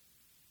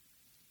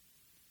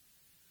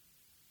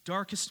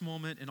 Darkest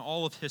moment in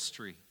all of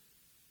history.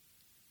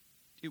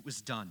 It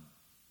was done.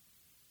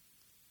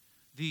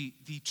 The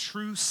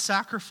true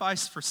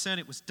sacrifice for sin,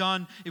 it was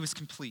done, it was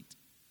complete.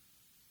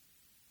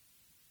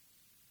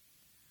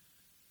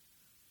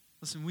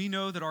 Listen, we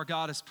know that our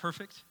God is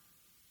perfect.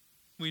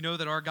 We know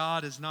that our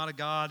God is not a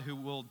God who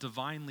will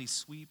divinely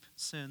sweep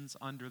sins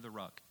under the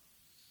rug.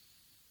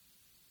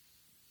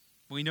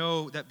 We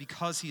know that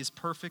because he is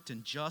perfect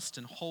and just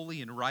and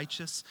holy and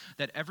righteous,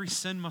 that every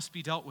sin must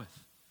be dealt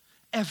with.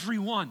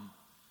 Everyone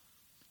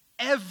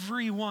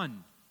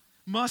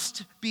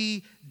must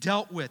be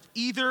dealt with.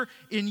 Either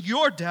in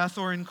your death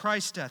or in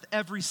Christ's death,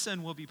 every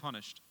sin will be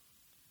punished.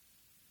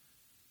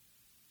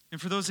 And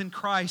for those in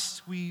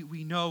Christ, we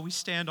know, we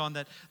stand on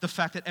that, the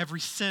fact that every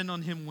sin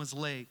on him was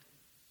laid.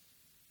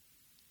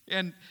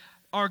 And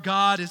our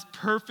God is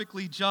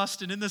perfectly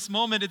just. And in this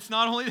moment, it's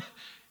not only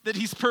that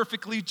he's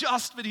perfectly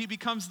just, but he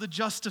becomes the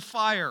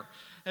justifier,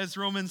 as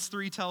Romans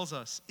 3 tells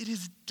us. It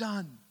is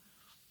done.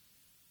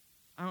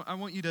 I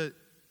want you to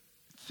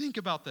think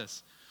about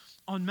this.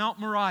 On Mount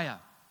Moriah,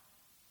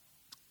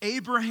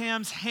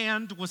 Abraham's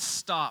hand was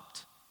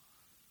stopped.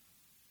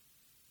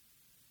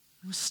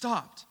 It was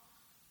stopped.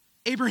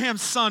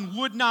 Abraham's son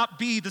would not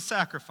be the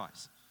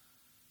sacrifice.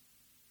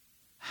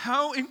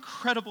 How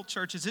incredible,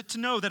 church, is it to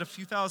know that a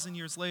few thousand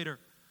years later,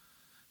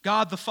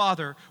 God the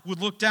Father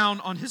would look down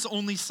on his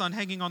only son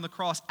hanging on the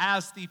cross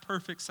as the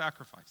perfect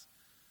sacrifice.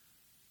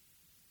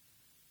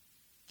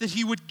 That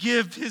he would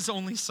give his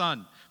only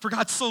son. For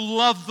God so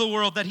loved the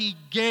world that he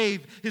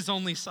gave his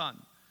only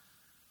son.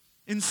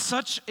 In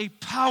such a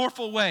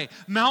powerful way,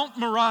 Mount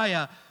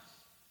Moriah,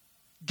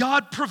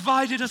 God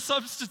provided a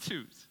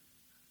substitute.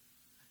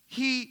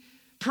 He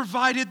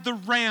provided the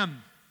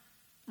ram,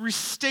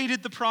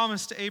 restated the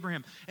promise to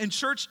Abraham. And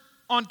church,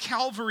 on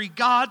Calvary,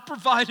 God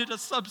provided a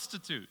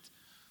substitute.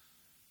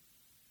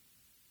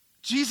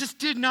 Jesus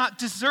did not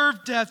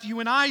deserve death. You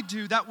and I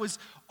do. That was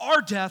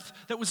our death.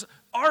 That was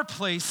our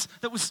place.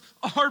 That was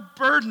our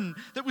burden.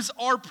 That was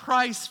our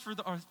price for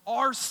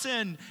our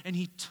sin. And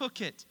he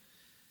took it.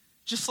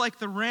 Just like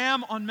the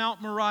ram on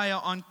Mount Moriah,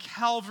 on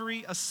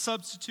Calvary, a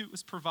substitute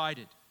was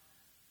provided.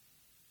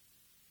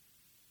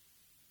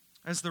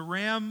 As the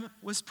ram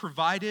was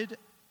provided,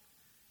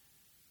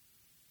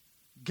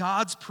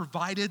 God's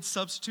provided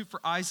substitute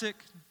for Isaac.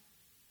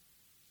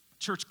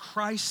 Church,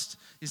 Christ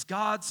is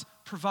God's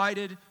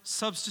provided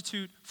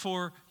substitute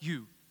for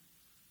you.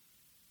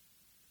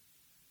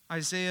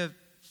 Isaiah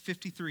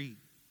 53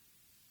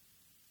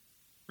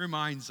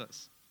 reminds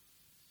us,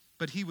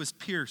 but he was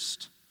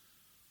pierced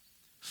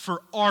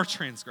for our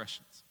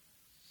transgressions.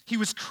 He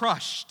was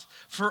crushed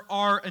for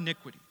our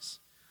iniquities.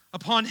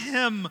 Upon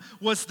him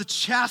was the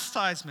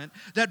chastisement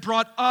that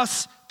brought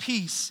us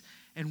peace,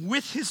 and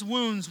with his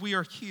wounds we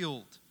are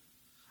healed.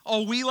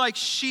 All we like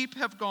sheep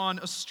have gone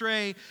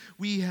astray.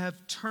 We have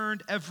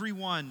turned every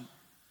one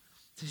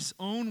to his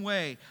own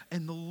way,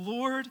 and the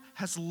Lord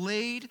has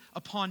laid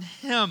upon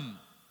him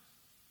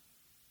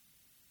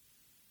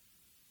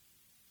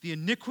the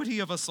iniquity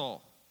of us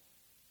all.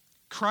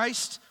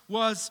 Christ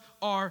was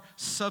our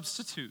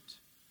substitute.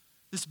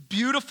 This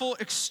beautiful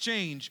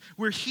exchange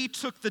where he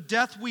took the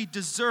death we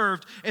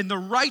deserved and the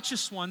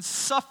righteous one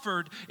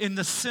suffered in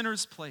the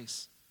sinner's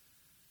place.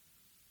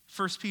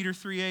 1 Peter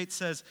 3:8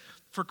 says,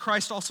 "For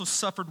Christ also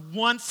suffered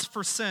once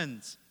for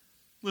sins."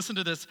 Listen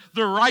to this.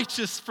 "The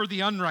righteous for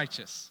the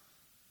unrighteous."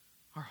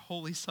 Our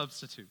holy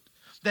substitute.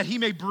 "That he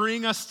may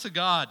bring us to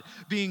God,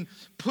 being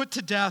put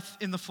to death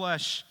in the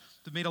flesh,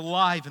 but made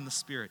alive in the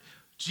spirit."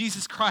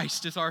 Jesus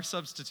Christ is our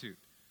substitute.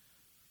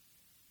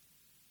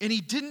 And he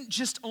didn't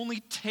just only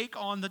take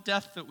on the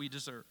death that we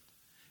deserved.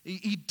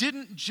 He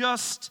didn't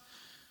just,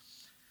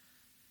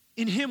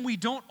 in him we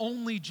don't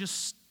only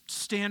just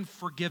stand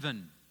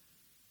forgiven.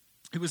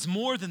 It was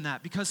more than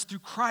that, because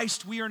through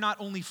Christ we are not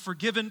only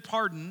forgiven,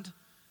 pardoned,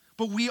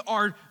 but we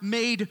are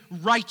made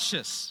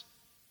righteous.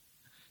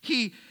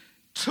 He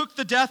took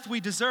the death we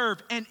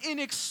deserve and in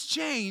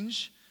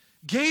exchange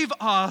gave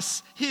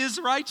us his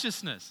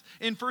righteousness.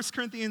 In 2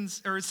 Corinthians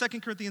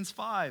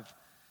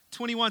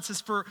 5:21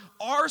 says, "For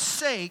our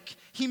sake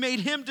he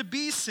made him to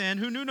be sin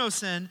who knew no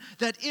sin,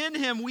 that in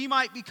him we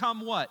might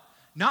become" what?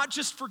 Not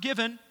just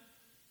forgiven,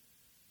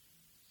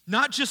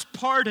 not just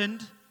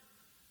pardoned.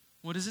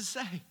 What does it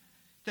say?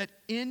 That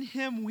in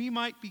him we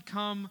might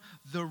become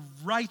the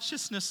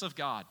righteousness of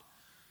God.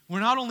 We're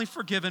not only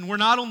forgiven, we're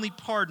not only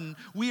pardoned,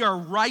 we are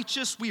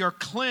righteous, we are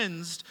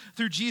cleansed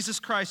through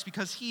Jesus Christ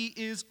because he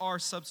is our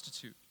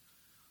substitute.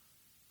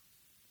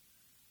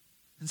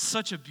 In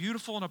such a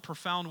beautiful and a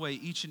profound way,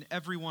 each and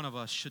every one of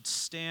us should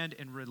stand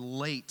and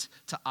relate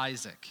to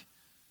Isaac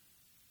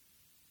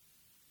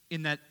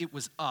in that it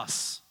was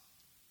us.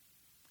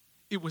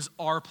 It was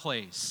our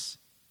place.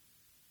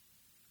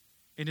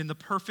 And in the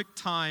perfect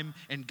time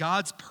and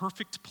God's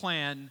perfect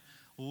plan,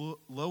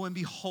 lo and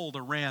behold,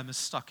 a ram is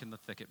stuck in the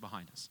thicket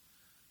behind us.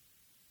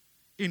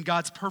 In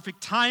God's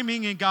perfect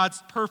timing and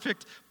God's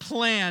perfect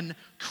plan,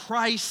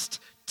 Christ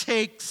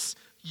takes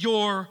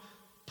your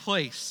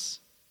place.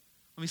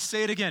 Let me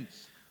say it again.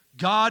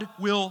 God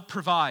will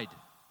provide.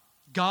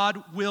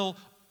 God will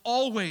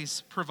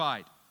always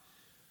provide.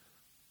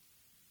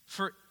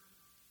 For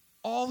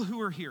all who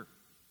are here,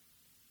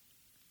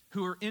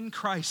 who are in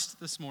Christ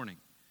this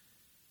morning,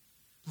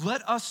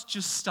 let us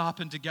just stop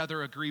and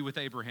together agree with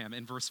Abraham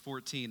in verse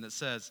 14 that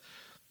says,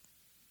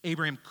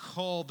 Abraham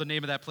called the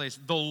name of that place,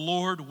 "The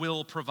Lord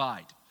will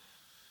provide."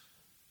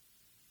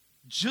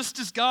 Just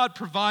as God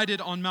provided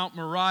on Mount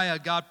Moriah,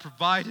 God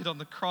provided on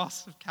the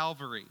cross of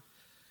Calvary.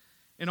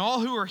 And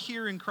all who are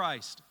here in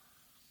Christ,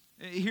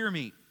 hear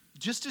me,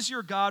 just as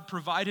your God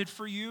provided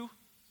for you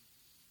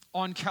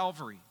on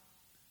Calvary,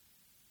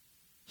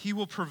 he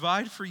will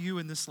provide for you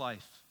in this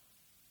life.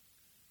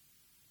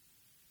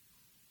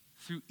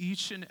 Through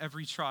each and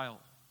every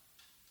trial,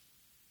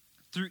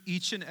 through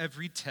each and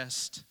every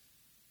test,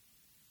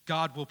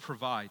 God will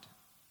provide.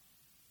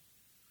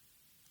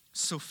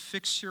 So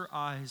fix your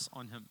eyes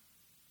on him.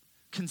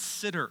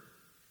 Consider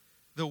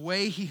the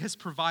way he has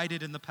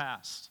provided in the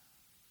past.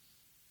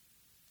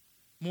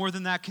 More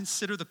than that,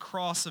 consider the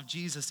cross of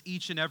Jesus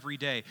each and every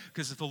day.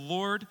 Because if the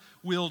Lord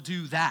will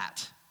do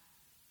that,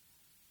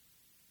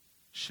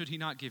 should he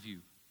not give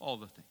you all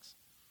the things?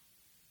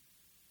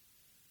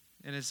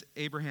 And as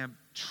Abraham,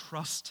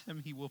 trust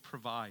him, he will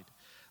provide.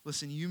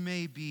 Listen, you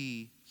may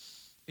be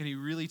in a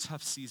really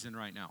tough season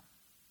right now.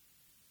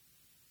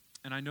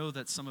 And I know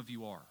that some of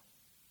you are.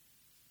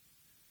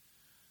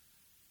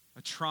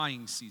 A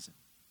trying season.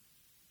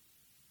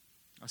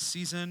 A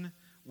season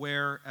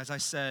where, as I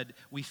said,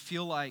 we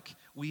feel like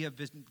we have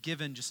been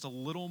given just a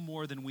little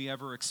more than we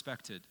ever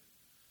expected.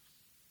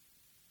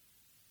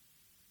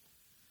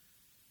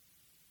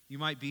 You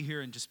might be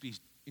here and just be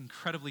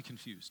incredibly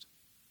confused.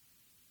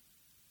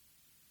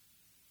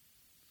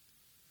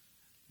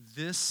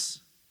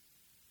 This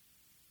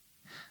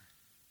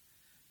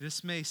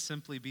may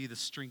simply be the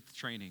strength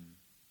training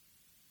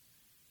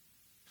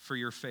for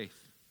your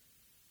faith.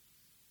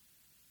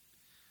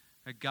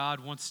 That God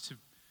wants to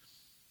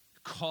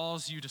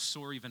cause you to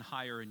soar even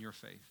higher in your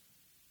faith.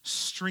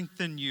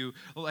 Strengthen you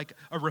like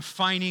a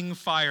refining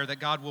fire that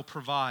God will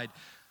provide.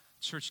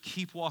 Church,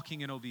 keep walking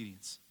in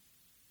obedience.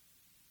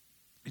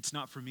 It's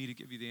not for me to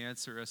give you the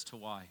answer as to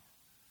why.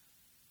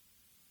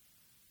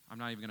 I'm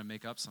not even going to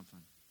make up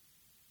something.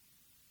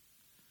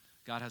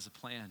 God has a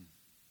plan,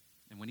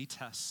 and when he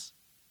tests,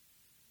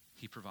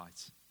 he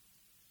provides.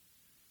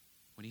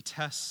 When he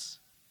tests,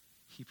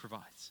 he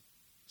provides.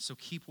 So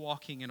keep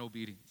walking in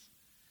obedience.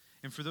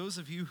 And for those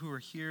of you who are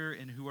here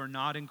and who are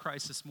not in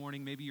Christ this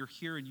morning, maybe you're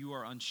here and you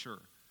are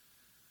unsure.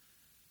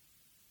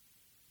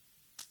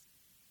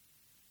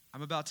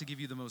 I'm about to give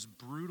you the most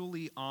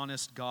brutally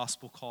honest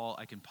gospel call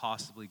I can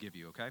possibly give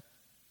you, okay?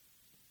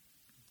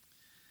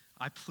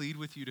 I plead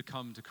with you to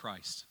come to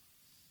Christ.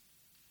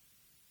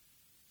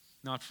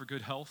 Not for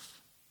good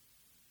health,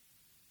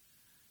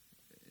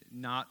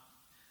 not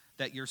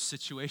that your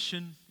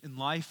situation in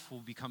life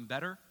will become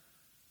better,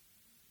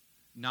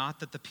 not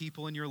that the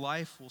people in your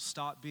life will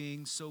stop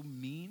being so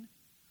mean,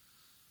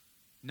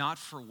 not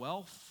for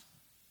wealth,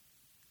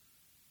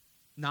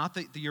 not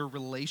that your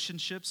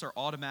relationships are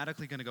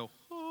automatically going to go,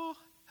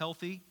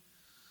 healthy.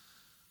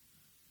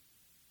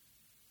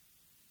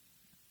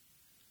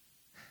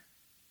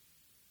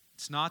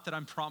 It's not that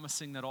I'm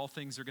promising that all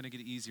things are going to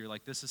get easier,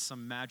 like this is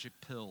some magic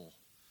pill.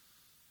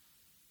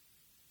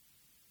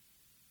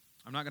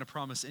 I'm not going to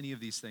promise any of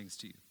these things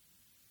to you.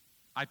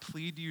 I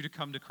plead you to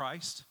come to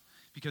Christ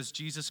because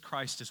Jesus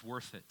Christ is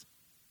worth it.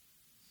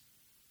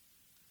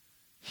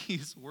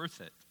 He's worth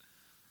it.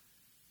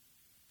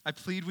 I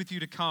plead with you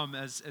to come,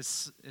 as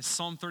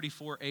Psalm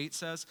 34:8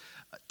 says,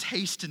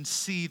 taste and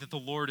see that the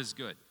Lord is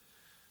good.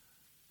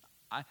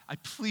 I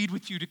plead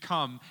with you to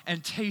come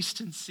and taste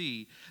and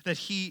see that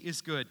he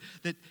is good,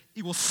 that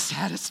he will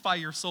satisfy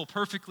your soul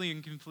perfectly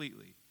and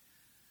completely,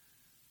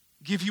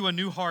 give you a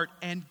new heart,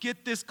 and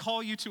get this,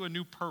 call you to a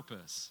new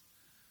purpose.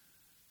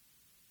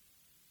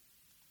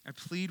 I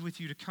plead with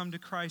you to come to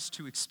Christ,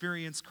 to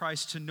experience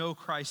Christ, to know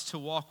Christ, to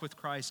walk with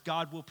Christ.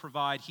 God will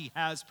provide. He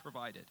has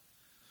provided.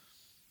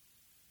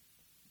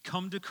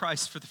 Come to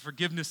Christ for the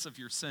forgiveness of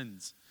your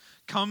sins.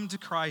 Come to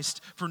Christ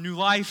for new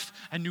life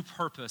and new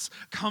purpose.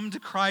 Come to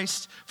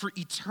Christ for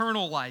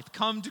eternal life.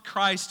 Come to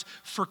Christ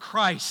for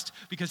Christ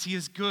because he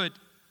is good.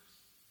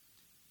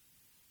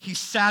 He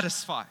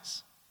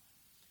satisfies.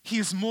 He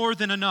is more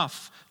than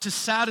enough to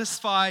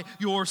satisfy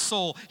your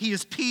soul. He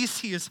is peace.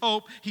 He is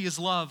hope. He is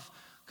love.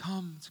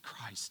 Come to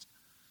Christ.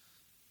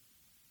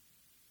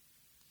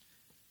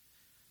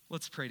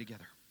 Let's pray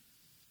together.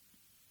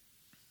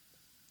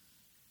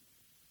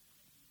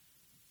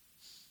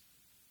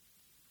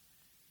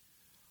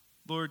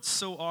 Lord,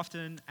 so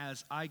often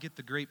as I get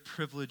the great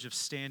privilege of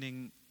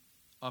standing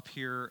up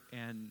here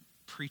and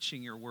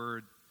preaching your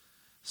word,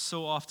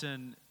 so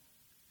often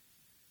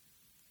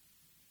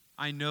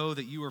I know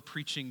that you are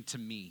preaching to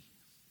me.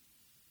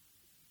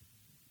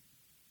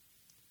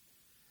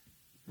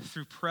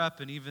 Through prep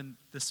and even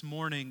this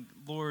morning,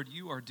 Lord,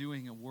 you are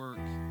doing a work,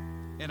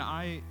 and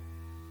I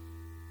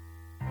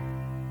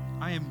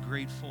am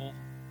grateful,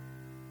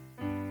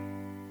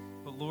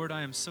 but Lord,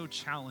 I am so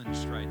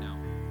challenged right now.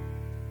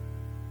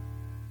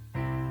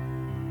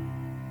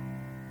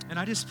 And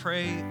I just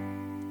pray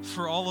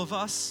for all of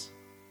us.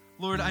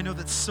 Lord, I know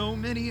that so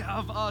many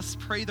of us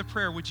pray the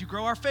prayer, would you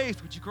grow our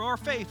faith? Would you grow our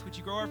faith? Would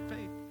you grow our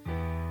faith?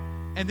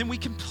 And then we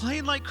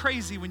complain like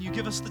crazy when you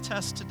give us the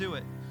test to do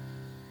it.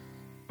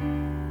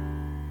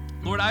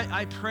 Lord,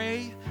 I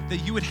pray that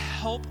you would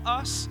help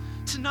us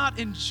to not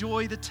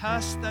enjoy the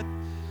test,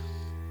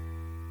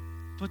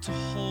 but to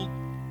hold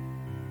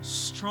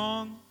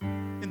strong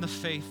in the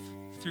faith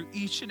through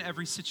each and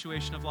every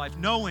situation of life,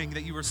 knowing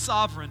that you are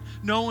sovereign,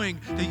 knowing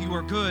that you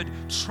are good,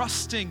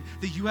 trusting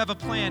that you have a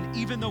plan,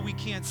 even though we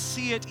can't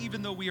see it,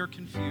 even though we are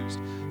confused.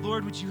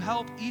 Lord, would you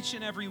help each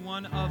and every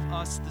one of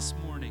us this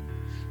morning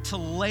to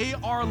lay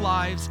our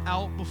lives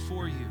out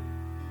before you,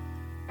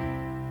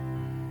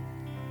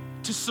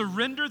 to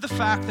surrender the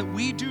fact that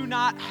we do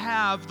not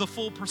have the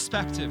full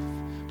perspective,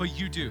 but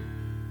you do.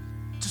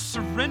 To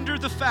surrender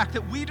the fact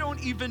that we don't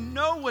even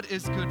know what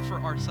is good for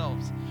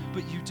ourselves,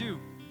 but you do.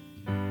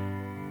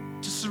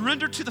 To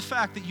surrender to the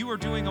fact that you are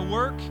doing a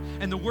work,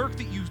 and the work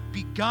that you've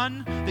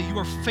begun, that you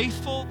are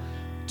faithful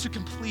to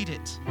complete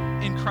it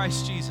in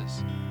Christ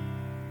Jesus.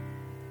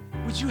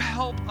 Would you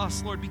help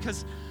us, Lord?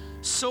 Because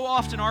so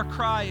often our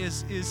cry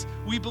is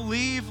we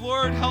believe,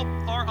 Lord, help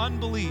our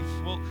unbelief.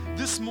 Well,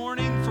 this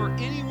morning, for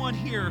anyone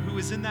here who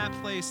is in that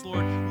place,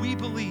 Lord, we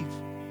believe.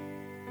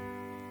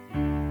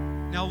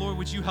 Now, Lord,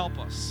 would you help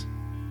us?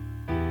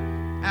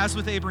 As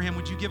with Abraham,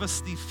 would you give us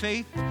the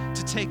faith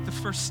to take the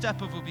first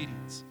step of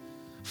obedience,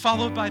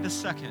 followed by the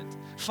second,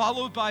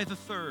 followed by the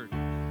third,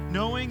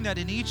 knowing that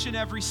in each and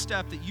every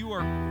step that you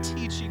are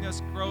teaching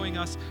us, growing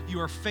us, you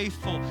are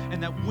faithful,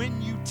 and that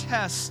when you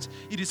test,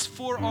 it is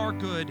for our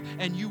good,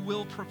 and you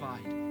will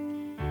provide.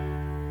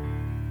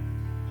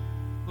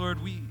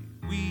 Lord, we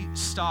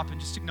stop and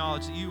just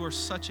acknowledge that you are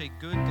such a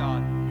good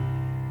God.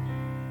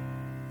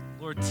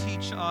 Lord,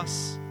 teach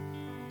us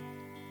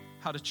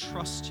how to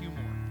trust you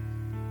more.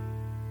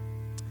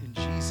 In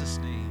Jesus'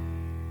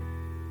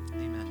 name,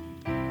 amen.